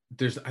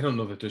I don't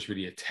know that there's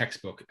really a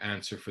textbook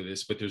answer for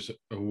this, but there's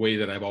a way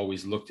that I've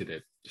always looked at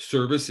it.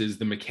 Service is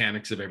the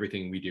mechanics of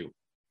everything we do.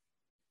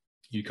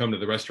 You come to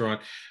the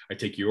restaurant, I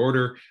take your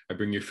order, I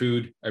bring your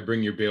food, I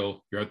bring your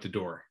bill, you're out the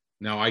door.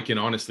 Now I can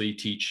honestly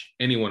teach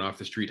anyone off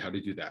the street how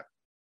to do that.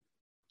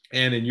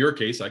 And in your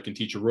case, I can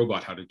teach a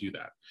robot how to do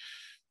that.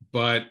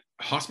 But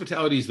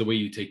hospitality is the way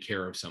you take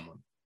care of someone.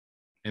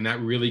 And that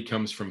really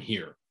comes from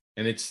here.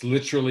 And it's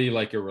literally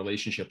like a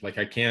relationship. Like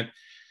I can't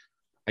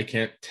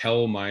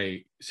tell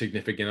my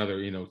significant other,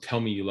 you know, tell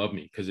me you love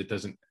me, because it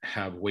doesn't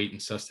have weight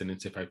and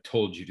sustenance if I've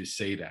told you to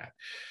say that.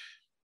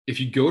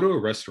 If you go to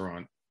a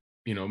restaurant,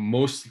 you know,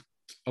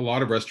 a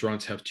lot of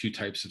restaurants have two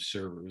types of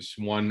servers.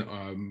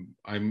 One,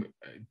 I'm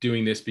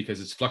doing this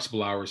because it's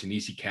flexible hours and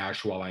easy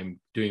cash while I'm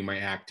doing my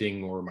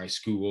acting or my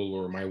school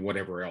or my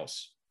whatever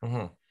else.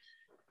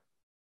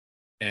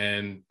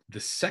 And the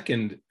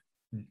second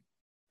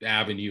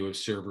avenue of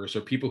servers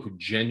are people who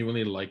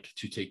genuinely like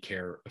to take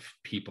care of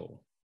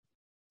people.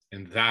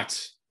 And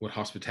that's what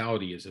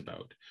hospitality is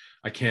about.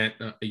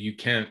 You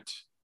can't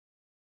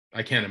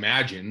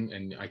imagine,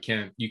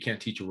 and you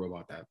can't teach a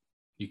robot that.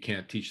 You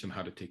can't teach them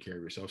how to take care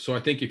of yourself. So I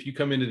think if you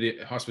come into the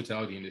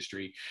hospitality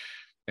industry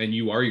and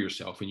you are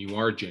yourself and you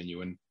are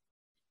genuine,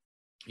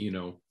 you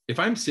know, if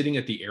I'm sitting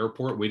at the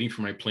airport waiting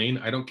for my plane,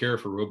 I don't care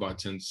if a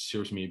robot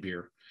serves me a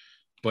beer.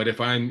 But if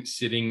I'm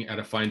sitting at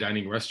a fine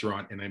dining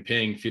restaurant and I'm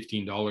paying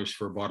 $15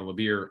 for a bottle of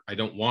beer, I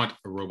don't want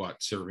a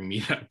robot serving me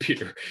that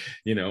beer,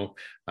 you know?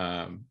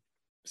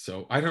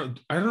 So I don't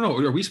know.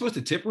 Are we supposed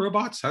to tip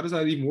robots? How does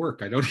that even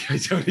work? I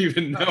don't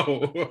even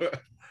know.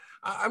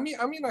 I mean,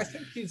 I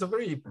think these are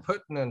very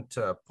pertinent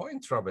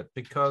points, Robert,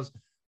 because,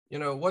 you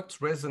know, what's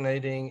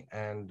resonating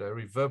and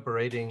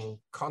reverberating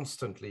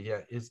constantly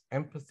here is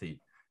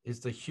empathy, is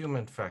the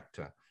human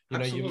factor. You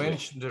know, you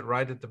mentioned it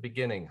right at the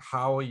beginning.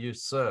 How are you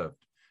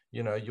served?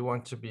 You know, you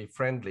want to be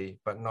friendly,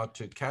 but not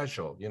too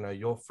casual. You know,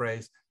 your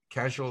phrase,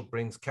 casual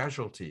brings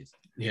casualties.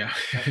 Yeah.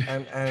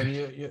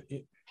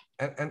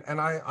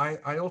 and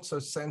I also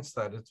sense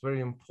that it's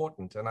very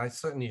important. And I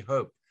certainly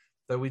hope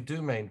that we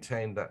do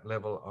maintain that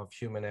level of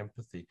human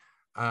empathy.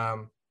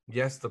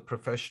 Yes, the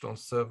professional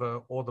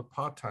server or the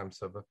part-time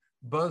server,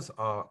 both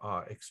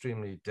are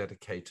extremely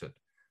dedicated.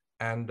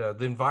 And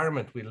the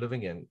environment we're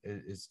living in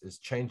is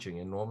changing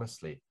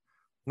enormously.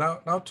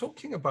 Now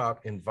talking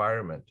about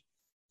environment,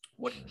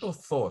 what are your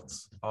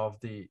thoughts of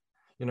the,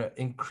 you know,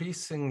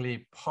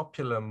 increasingly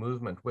popular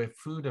movement where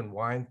food and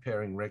wine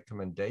pairing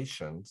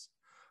recommendations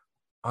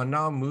are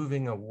now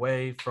moving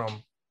away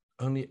from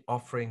only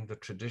offering the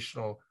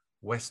traditional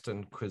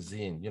Western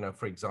cuisine? You know,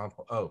 for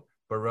example,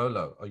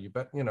 Barolo, or you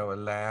bet, you know, a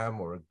lamb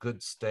or a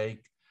good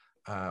steak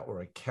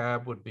or a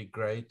cab would be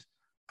great,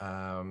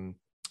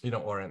 you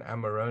know, or an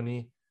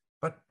Amarone.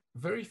 But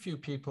very few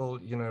people,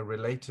 you know,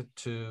 related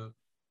to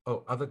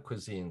other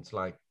cuisines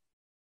like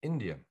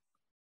Indian,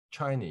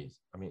 Chinese.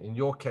 I mean, in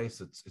your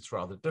case, it's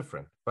rather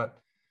different, but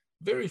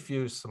very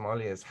few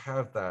sommeliers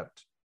have that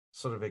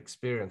sort of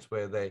experience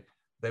where they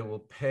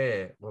will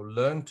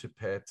learn to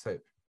pair. Say,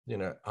 you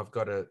know, I've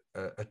got a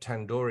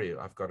tandoori,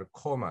 I've got a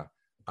korma,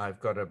 I've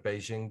got a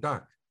Beijing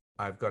duck,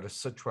 I've got a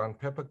Sichuan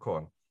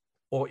peppercorn,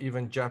 or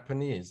even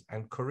Japanese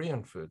and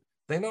Korean food.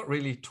 They're not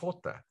really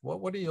taught that.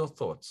 What are your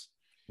thoughts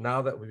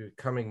now that we're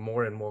becoming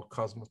more and more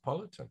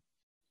cosmopolitan?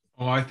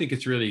 Oh, I think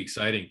it's really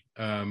exciting.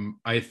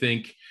 I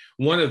think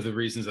one of the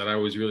reasons that I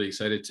was really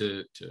excited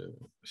to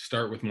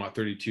start with Mott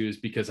 32 is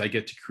because I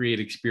get to create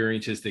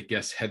experiences that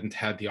guests hadn't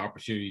had the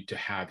opportunity to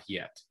have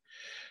yet.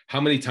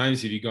 How many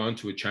times have you gone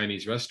to a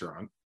Chinese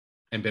restaurant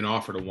and been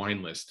offered a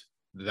wine list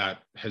that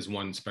has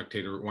won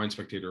Wine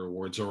Spectator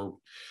awards or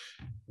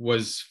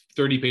was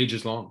 30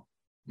 pages long?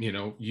 You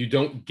know, you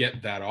don't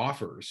get that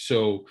offer.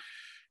 So,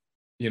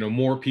 you know,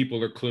 more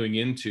people are cluing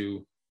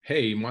into,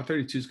 hey, Mott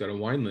 32's got a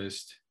wine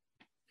list.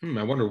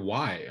 I wonder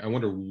why. I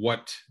wonder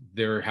what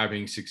they're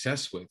having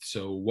success with.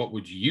 So what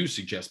would you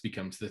suggest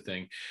becomes the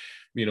thing?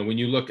 You know, when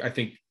you look, I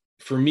think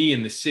for me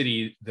in the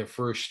city, the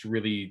first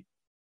really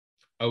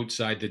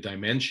outside the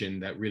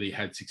dimension that really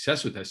had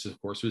success with us,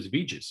 of course, was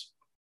Vija's.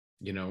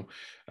 You know,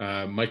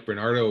 Mike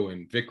Bernardo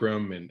and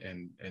Vikram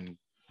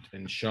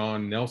and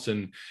Sean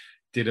Nelson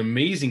did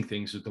amazing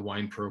things with the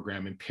wine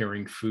program and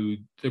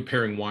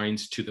pairing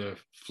wines to the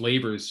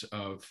flavors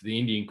of the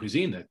Indian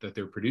cuisine that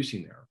they're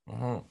producing there.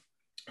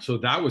 So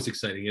that was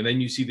exciting. And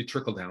then you see the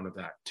trickle down of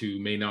that to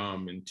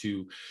Mainam and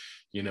to,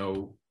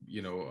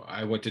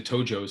 I went to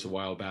Tojo's a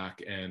while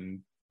back, and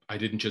I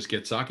didn't just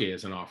get sake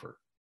as an offer.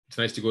 It's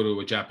nice to go to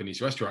a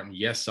Japanese restaurant, and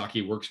yes,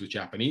 sake works with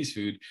Japanese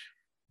food,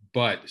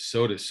 but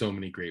so does so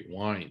many great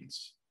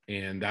wines.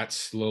 And that's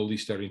slowly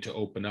starting to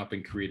open up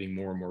and creating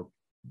more and more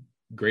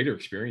greater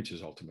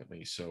experiences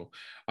ultimately. So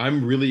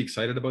I'm really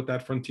excited about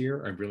that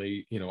frontier. I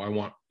really, I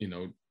want,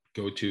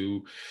 go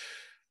to,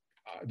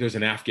 there's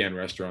an Afghan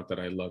restaurant that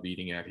I love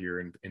eating at here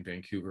in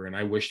Vancouver. And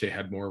I wish they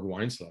had more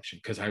wine selection,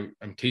 because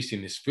I'm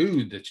tasting this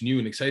food that's new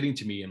and exciting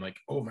to me. And like,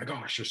 oh my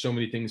gosh, there's so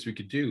many things we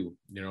could do.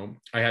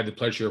 I had the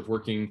pleasure of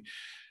working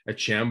at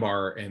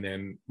Chambar, and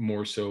then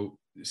more so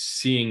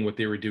seeing what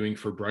they were doing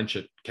for brunch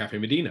at Cafe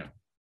Medina.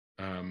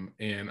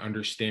 And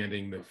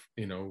understanding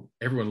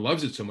everyone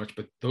loves it so much,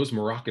 but those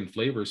Moroccan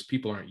flavors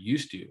people aren't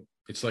used to.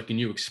 It's like a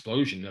new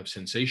explosion of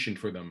sensation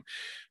for them.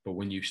 But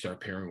when you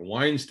start pairing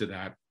wines to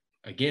that,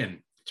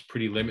 again, it's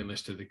pretty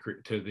limitless to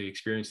the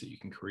experience that you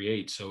can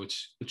create. So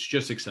it's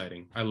just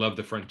exciting. I love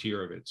the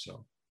frontier of it.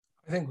 So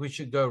I think we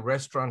should go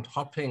restaurant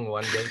hopping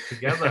one day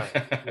together,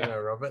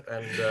 Robert,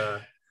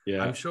 and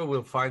yeah, I'm sure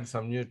we'll find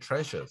some new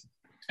treasures.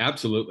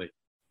 Absolutely.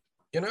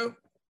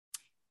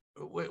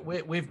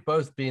 We've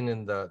both been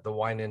in the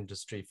wine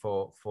industry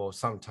for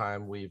some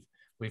time.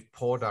 We've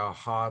poured our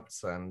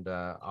hearts and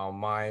our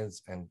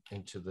minds and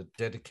into the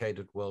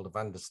dedicated world of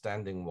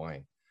understanding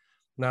wine.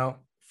 Now,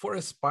 for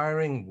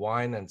aspiring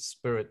wine and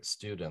spirit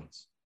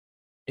students,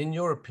 in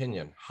your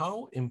opinion,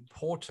 how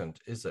important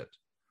is it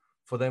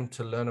for them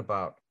to learn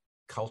about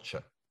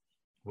culture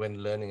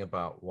when learning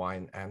about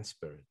wine and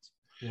spirits?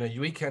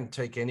 We can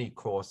take any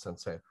course and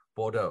say,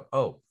 Bordeaux,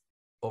 oh,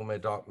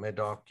 Medoc,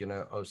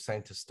 oh,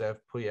 Saint-Estèphe,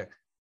 Pouilly.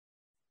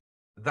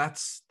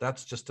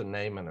 That's just a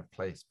name and a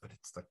place, but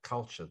it's the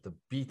culture, the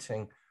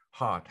beating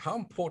heart. How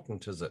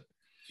important is it,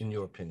 in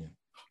your opinion?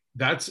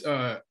 That's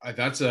a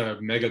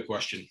mega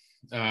question.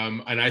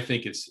 And I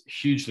think it's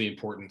hugely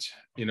important.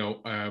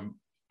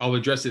 I'll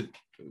address it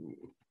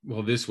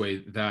this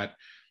way, that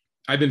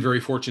I've been very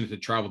fortunate to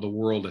travel the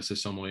world as a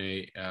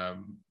sommelier,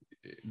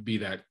 be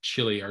that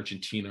Chile,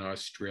 Argentina,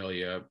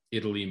 Australia,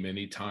 Italy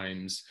many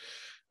times,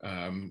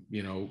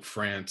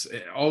 France,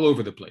 all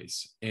over the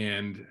place.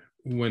 And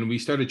when we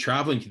started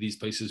traveling to these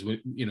places,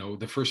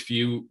 the first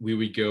few, we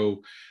would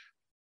go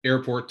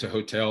airport to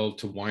hotel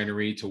to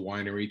winery to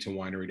winery to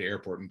winery to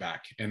airport and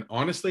back. And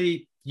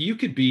honestly, you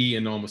could be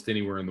in almost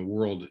anywhere in the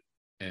world,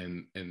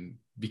 and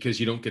because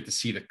you don't get to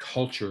see the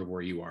culture of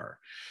where you are.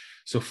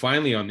 So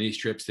finally on these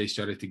trips, they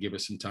started to give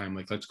us some time,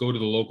 like, let's go to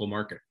the local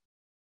market.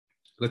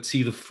 Let's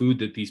see the food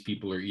that these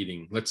people are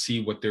eating. Let's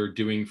see what they're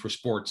doing for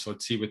sports.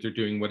 Let's see what they're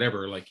doing,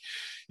 whatever. Like,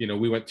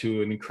 we went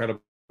to an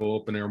incredible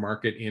open air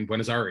market in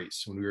Buenos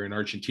Aires when we were in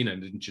Argentina,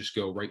 and didn't just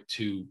go right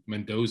to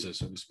Mendoza,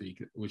 so to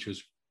speak, which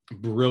was a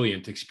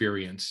brilliant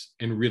experience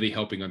and really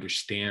helping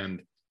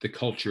understand the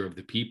culture of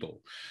the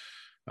people.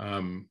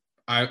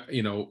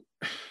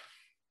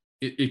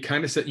 It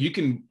kind of said, you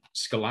can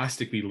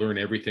scholastically learn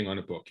everything on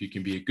a book. You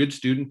can be a good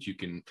student, you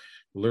can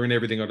learn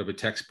everything out of a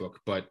textbook,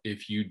 but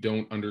if you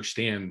don't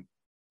understand,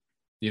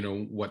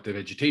 what the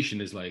vegetation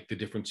is like, the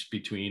difference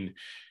between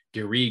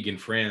Garrigue in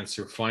France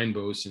or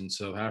Fynbos in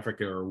South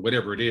Africa or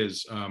whatever it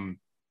is, when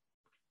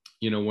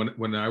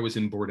I was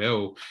in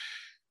Bordeaux,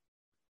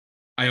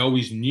 I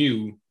always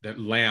knew that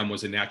lamb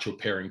was a natural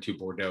pairing to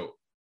Bordeaux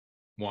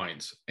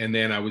wines. And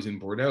then I was in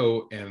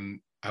Bordeaux and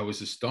I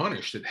was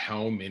astonished at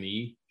how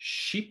many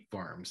sheep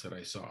farms that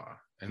I saw.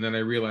 And then I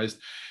realized,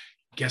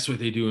 guess what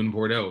they do in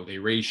Bordeaux? They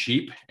raise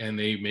sheep and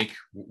they make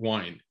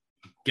wine.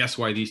 Guess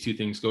why these two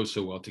things go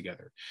so well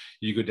together?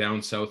 You go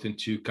down south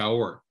into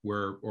Cahors,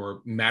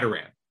 or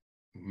Mataran,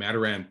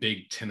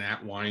 big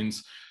Tannat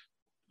wines.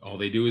 All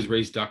they do is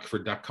raise duck for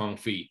duck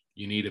confit.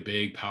 You need a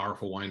big,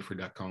 powerful wine for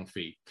duck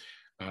confit.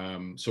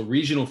 So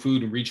regional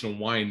food and regional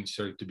wine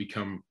started to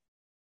become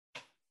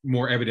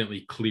more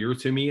evidently clear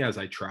to me as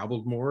I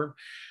traveled more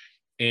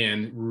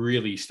and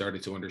really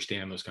started to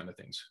understand those kind of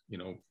things.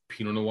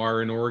 Pinot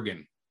Noir in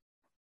Oregon,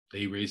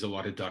 they raise a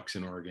lot of ducks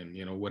in Oregon,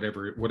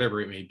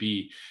 whatever it may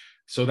be.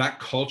 So that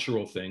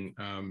cultural thing,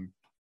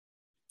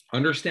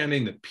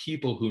 understanding the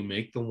people who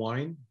make the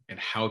wine and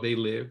how they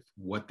live,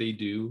 what they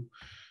do,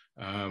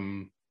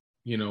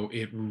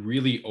 it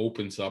really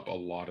opens up a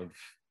lot of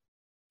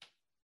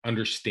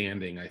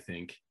understanding, I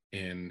think,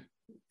 and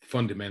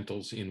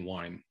fundamentals in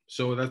wine.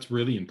 So that's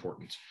really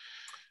important.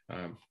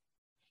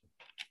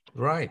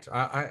 Right.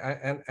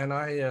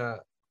 I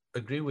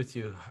agree with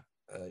you,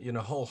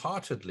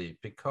 wholeheartedly,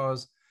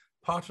 because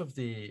part of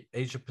the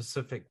Asia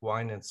Pacific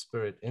Wine and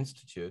Spirit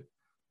Institute,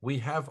 we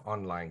have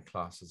online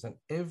classes, and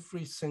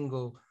every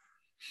single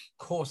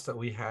course that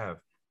we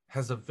have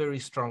has a very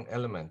strong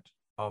element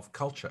of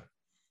culture,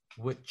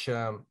 which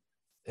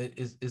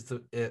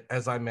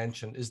as I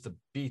mentioned, is the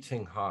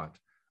beating heart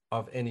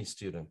of any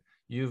student.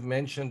 You've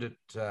mentioned it.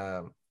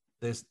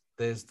 There's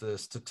the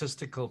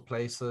statistical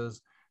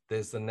places,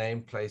 there's the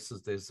name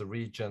places, there's the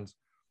regions,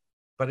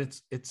 but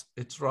it's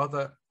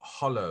rather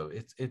hollow.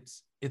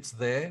 It's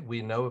there.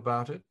 We know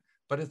about it,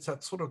 but it's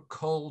that sort of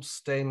cold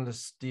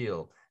stainless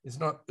steel. It's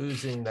not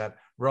oozing that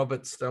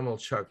Robert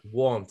Stelmachuk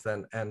warmth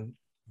and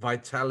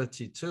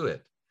vitality to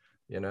it,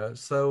 you know.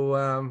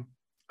 So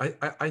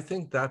I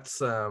think that's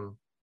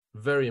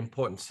very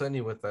important,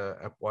 certainly with the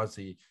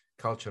Apwazi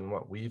culture and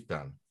what we've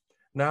done.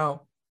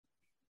 Now,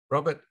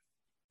 Robert,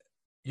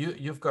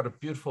 you've got a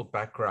beautiful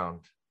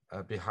background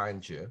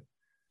behind you,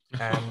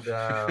 and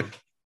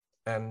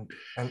and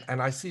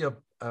I see a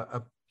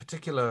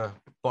particular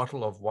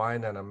bottle of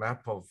wine and a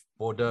map of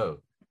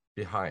Bordeaux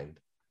behind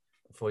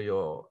for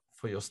your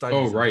studies.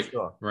 Oh, right,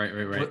 sure.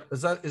 right.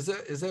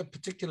 Is there a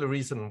particular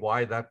reason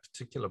why that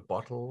particular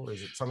bottle?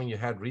 Is it something you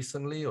had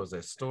recently, or is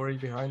there a story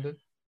behind it?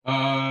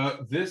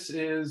 This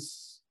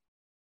is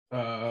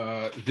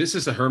a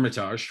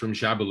Hermitage from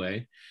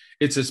Jaboulet.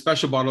 It's a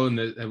special bottle and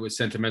that was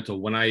sentimental.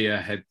 When I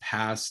had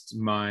passed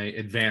my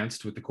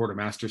advanced with the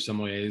quartermaster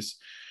sommeliers,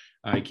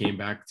 I came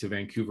back to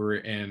Vancouver,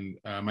 and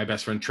my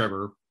best friend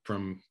Trevor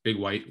from Big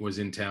White was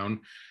in town.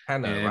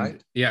 Hannah,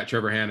 right? Yeah,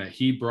 Trevor Hanna.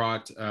 I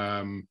brought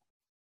a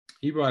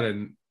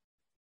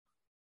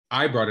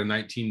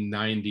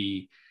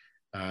 1990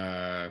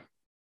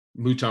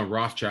 Mouton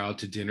Rothschild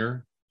to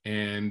dinner,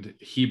 and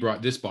he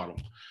brought this bottle.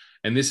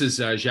 And this is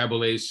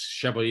Jaboulet's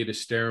Chevalier de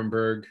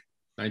Sterenberg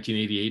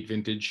 1988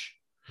 vintage.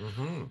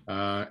 Mm-hmm.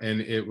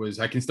 And it was,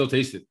 I can still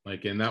taste it.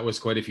 And that was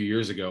quite a few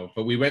years ago.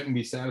 But we went and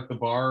we sat at the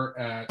bar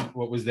at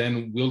what was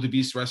then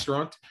Wildebeest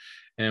restaurant,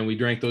 and we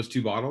drank those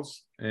two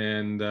bottles.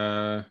 And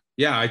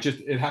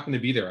it happened to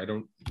be there. I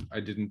don't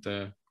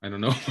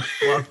know.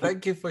 Well,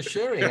 thank you for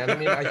sharing. And I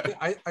mean,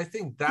 I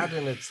think that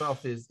in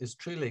itself is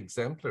truly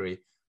exemplary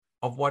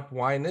of what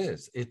wine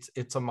is.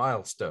 It's a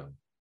milestone,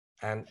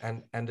 and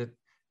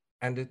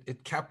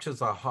it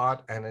captures our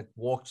heart, and it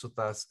walks with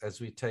us as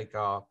we take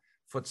our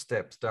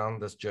footsteps down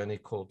this journey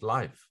called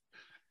life.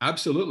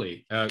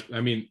 Absolutely.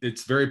 I mean,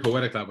 it's very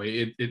poetic that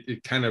way.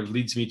 It kind of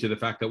leads me to the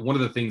fact that one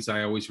of the things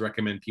I always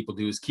recommend people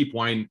do is keep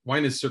wine.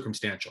 Wine is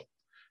circumstantial.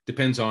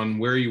 Depends on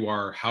where you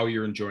are, how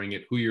you're enjoying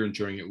it, who you're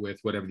enjoying it with,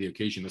 whatever the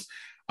occasion is.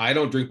 I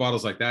don't drink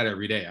bottles like that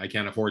every day. I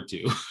can't afford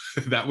to.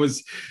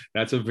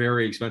 That's a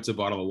very expensive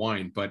bottle of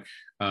wine. But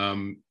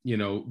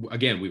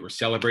again, we were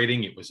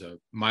celebrating. It was a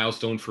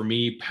milestone for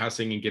me,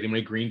 passing and getting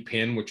my green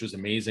pin, which was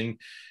amazing.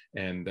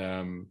 And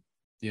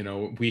he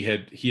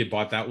had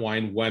bought that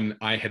wine when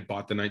I had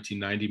bought the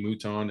 1990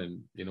 Mouton,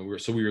 and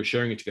we were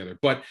sharing it together.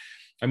 But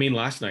I mean,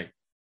 last night,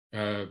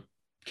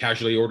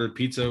 casually ordered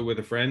pizza with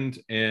a friend,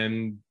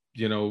 and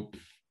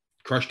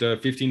crushed a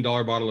 $15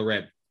 bottle of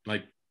red.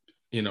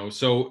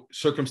 So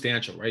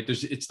circumstantial, right?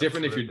 It's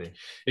different. Absolutely.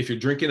 if you're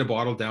drinking a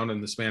bottle down in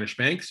the Spanish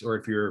Banks, or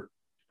if you're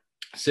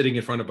sitting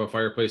in front of a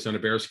fireplace on a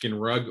bearskin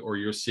rug, or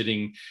you're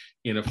sitting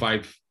in a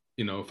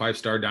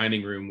five-star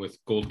dining room with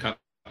gold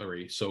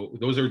cutlery. So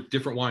those are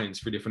different wines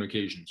for different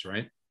occasions,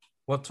 right?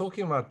 Well,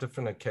 talking about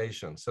different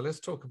occasions, so let's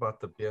talk about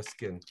the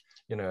bearskin,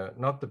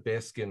 not the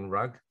bearskin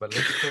rug, but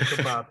let's talk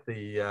about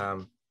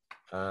the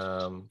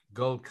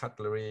gold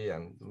cutlery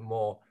and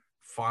more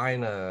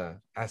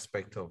finer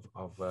aspect of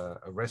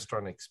a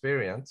restaurant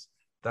experience.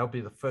 That'll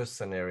be the first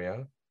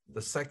scenario.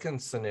 The second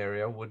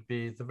scenario would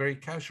be the very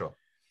casual.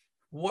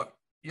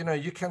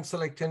 You can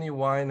select any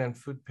wine and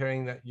food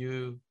pairing that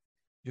you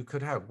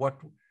could have. What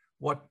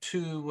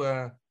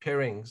two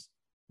pairings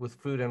with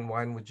food and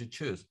wine would you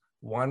choose?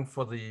 One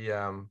for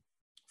the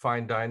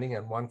fine dining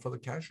and one for the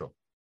casual.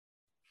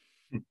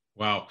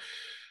 Wow.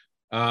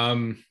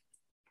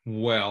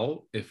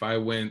 Well, if I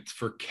went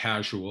for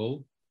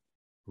casual,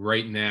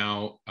 right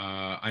now,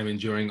 I'm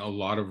enjoying a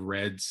lot of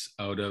reds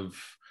out of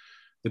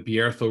the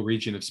Bierzo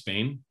region of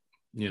Spain.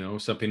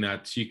 Something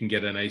that you can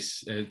get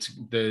it's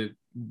the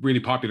really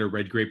popular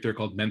red grape there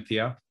called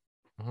Mencia,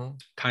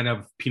 kind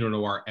of Pinot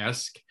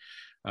Noir-esque.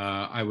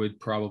 I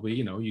would probably,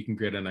 you can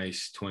get a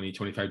nice $20,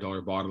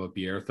 $25 bottle of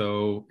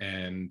Bierzo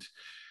and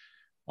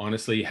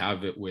honestly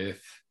have it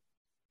with,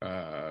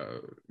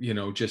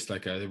 just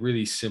like a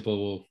really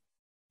simple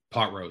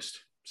pot roast,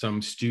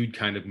 some stewed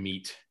kind of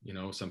meat,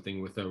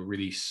 something with a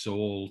really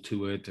soul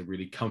to it, a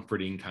really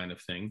comforting kind of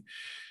thing.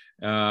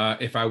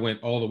 If I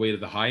went all the way to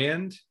the high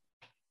end,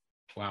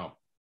 wow,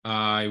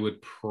 I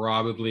would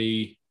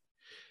probably,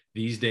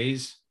 these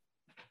days,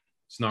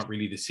 it's not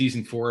really the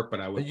season for it, but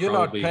I would. You're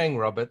not paying,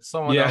 Robert.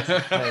 Someone else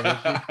is paying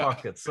with deep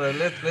pockets. So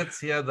let's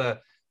hear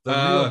the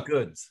real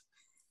goods.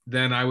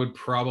 Then I would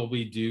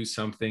probably do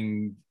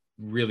something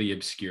really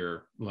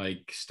obscure,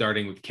 like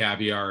starting with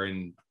caviar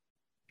and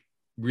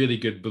really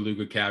good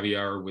beluga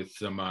caviar with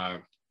some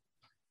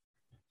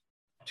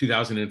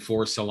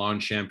 2004 Salon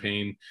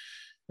champagne.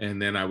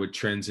 And then I would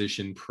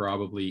transition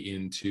probably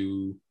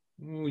into,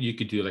 you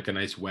could do like a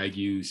nice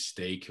Wagyu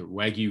steak or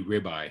Wagyu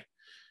ribeye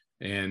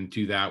and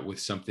do that with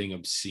something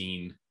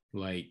obscene.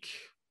 Like,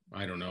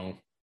 I don't know,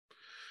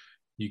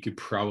 you could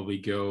probably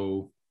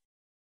go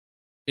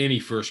any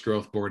first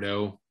growth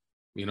Bordeaux.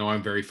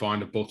 I'm very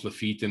fond of both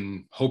Lafite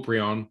and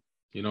Haut-Brion.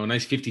 A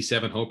nice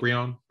 57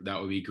 Haut-Brion,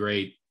 that would be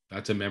great.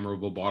 That's a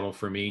memorable bottle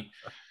for me.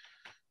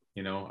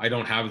 I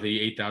don't have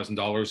the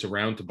 $8,000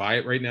 around to buy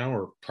it right now,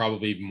 or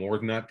probably more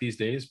than that these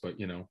days, but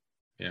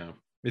yeah.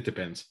 It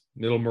depends.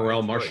 Little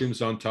morel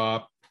mushrooms on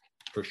top,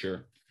 for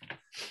sure.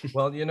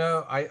 Well,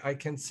 I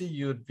can see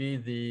you'd be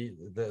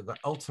the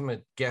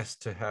ultimate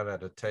guest to have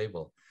at a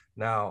table.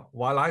 Now,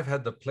 while I've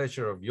had the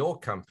pleasure of your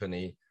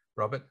company,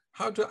 Robert,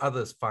 how do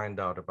others find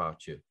out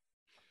about you?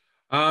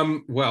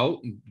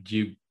 Well,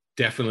 you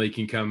definitely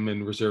can come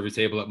and reserve a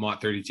table at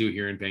Mott 32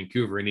 here in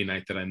Vancouver any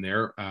night that I'm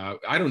there.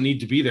 I don't need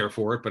to be there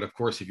for it, but of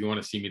course, if you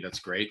want to see me, that's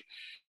great.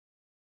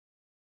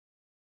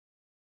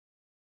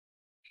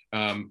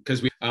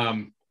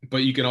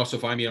 But you can also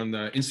find me on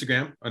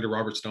Instagram under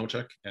Robert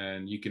Stelmachuk,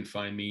 and you can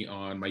find me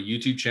on my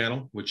YouTube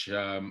channel, which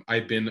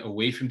I've been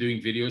away from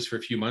doing videos for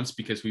a few months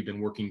because we've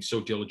been working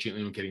so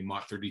diligently on getting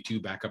Mott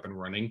 32 back up and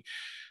running.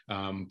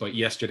 But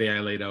yesterday I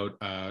laid out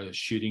a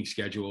shooting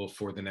schedule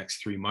for the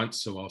next 3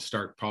 months. So I'll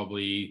start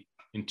probably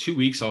in 2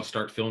 weeks, I'll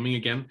start filming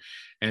again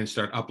and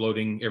start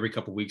uploading every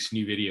couple of weeks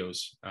new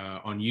videos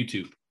on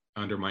YouTube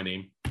under my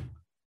name.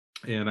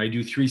 And I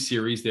do 3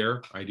 series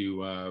there. I do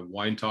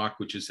Wine Talk,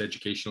 which is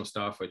educational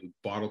stuff. I do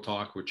Bottle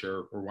Talk, which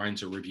are where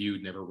wines are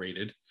reviewed, never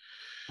rated.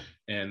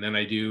 And then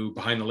I do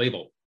Behind the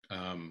Label.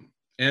 And,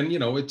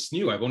 it's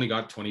new. I've only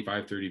got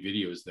 25, 30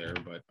 videos there,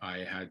 but I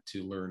had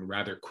to learn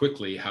rather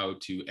quickly how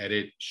to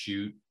edit,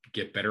 shoot,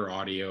 get better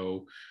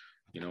audio.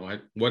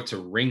 What's a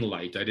ring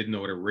light? I didn't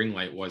know what a ring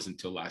light was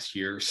until last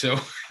year. So,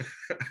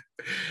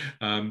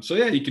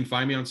 yeah, you can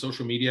find me on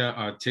social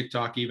media,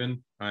 TikTok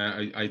even.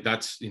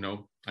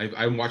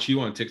 I watch you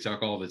on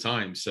TikTok all the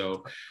time.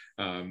 So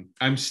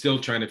I'm still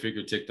trying to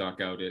figure TikTok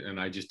out, and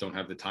I just don't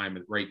have the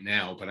time right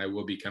now, but I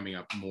will be coming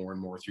up more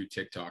and more through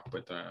TikTok.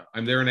 But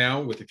I'm there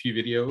now with a few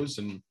videos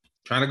and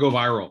trying to go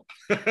viral.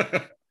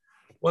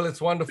 Well,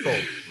 it's wonderful.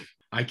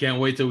 I can't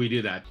wait till we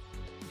do that.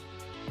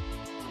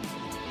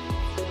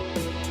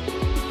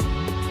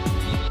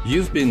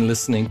 You've been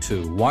listening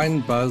to Wine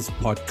Buzz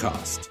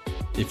Podcast.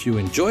 If you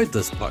enjoyed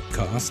this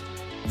podcast,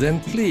 then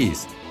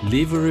please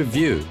leave a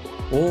review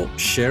or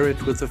share it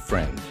with a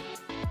friend.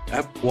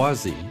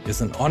 Apwazi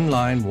is an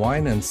online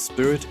wine and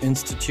spirit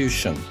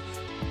institution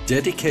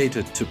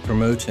dedicated to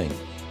promoting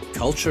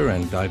culture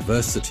and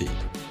diversity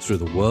through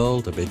the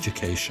world of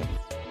education.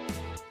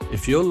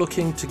 If you're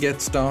looking to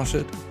get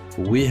started,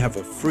 we have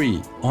a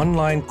free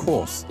online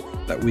course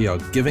that we are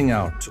giving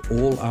out to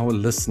all our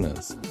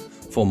listeners.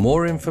 For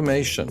more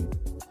information,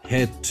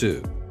 head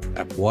to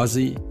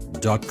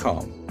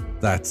apwazi.com.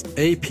 That's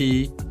apwasi.com.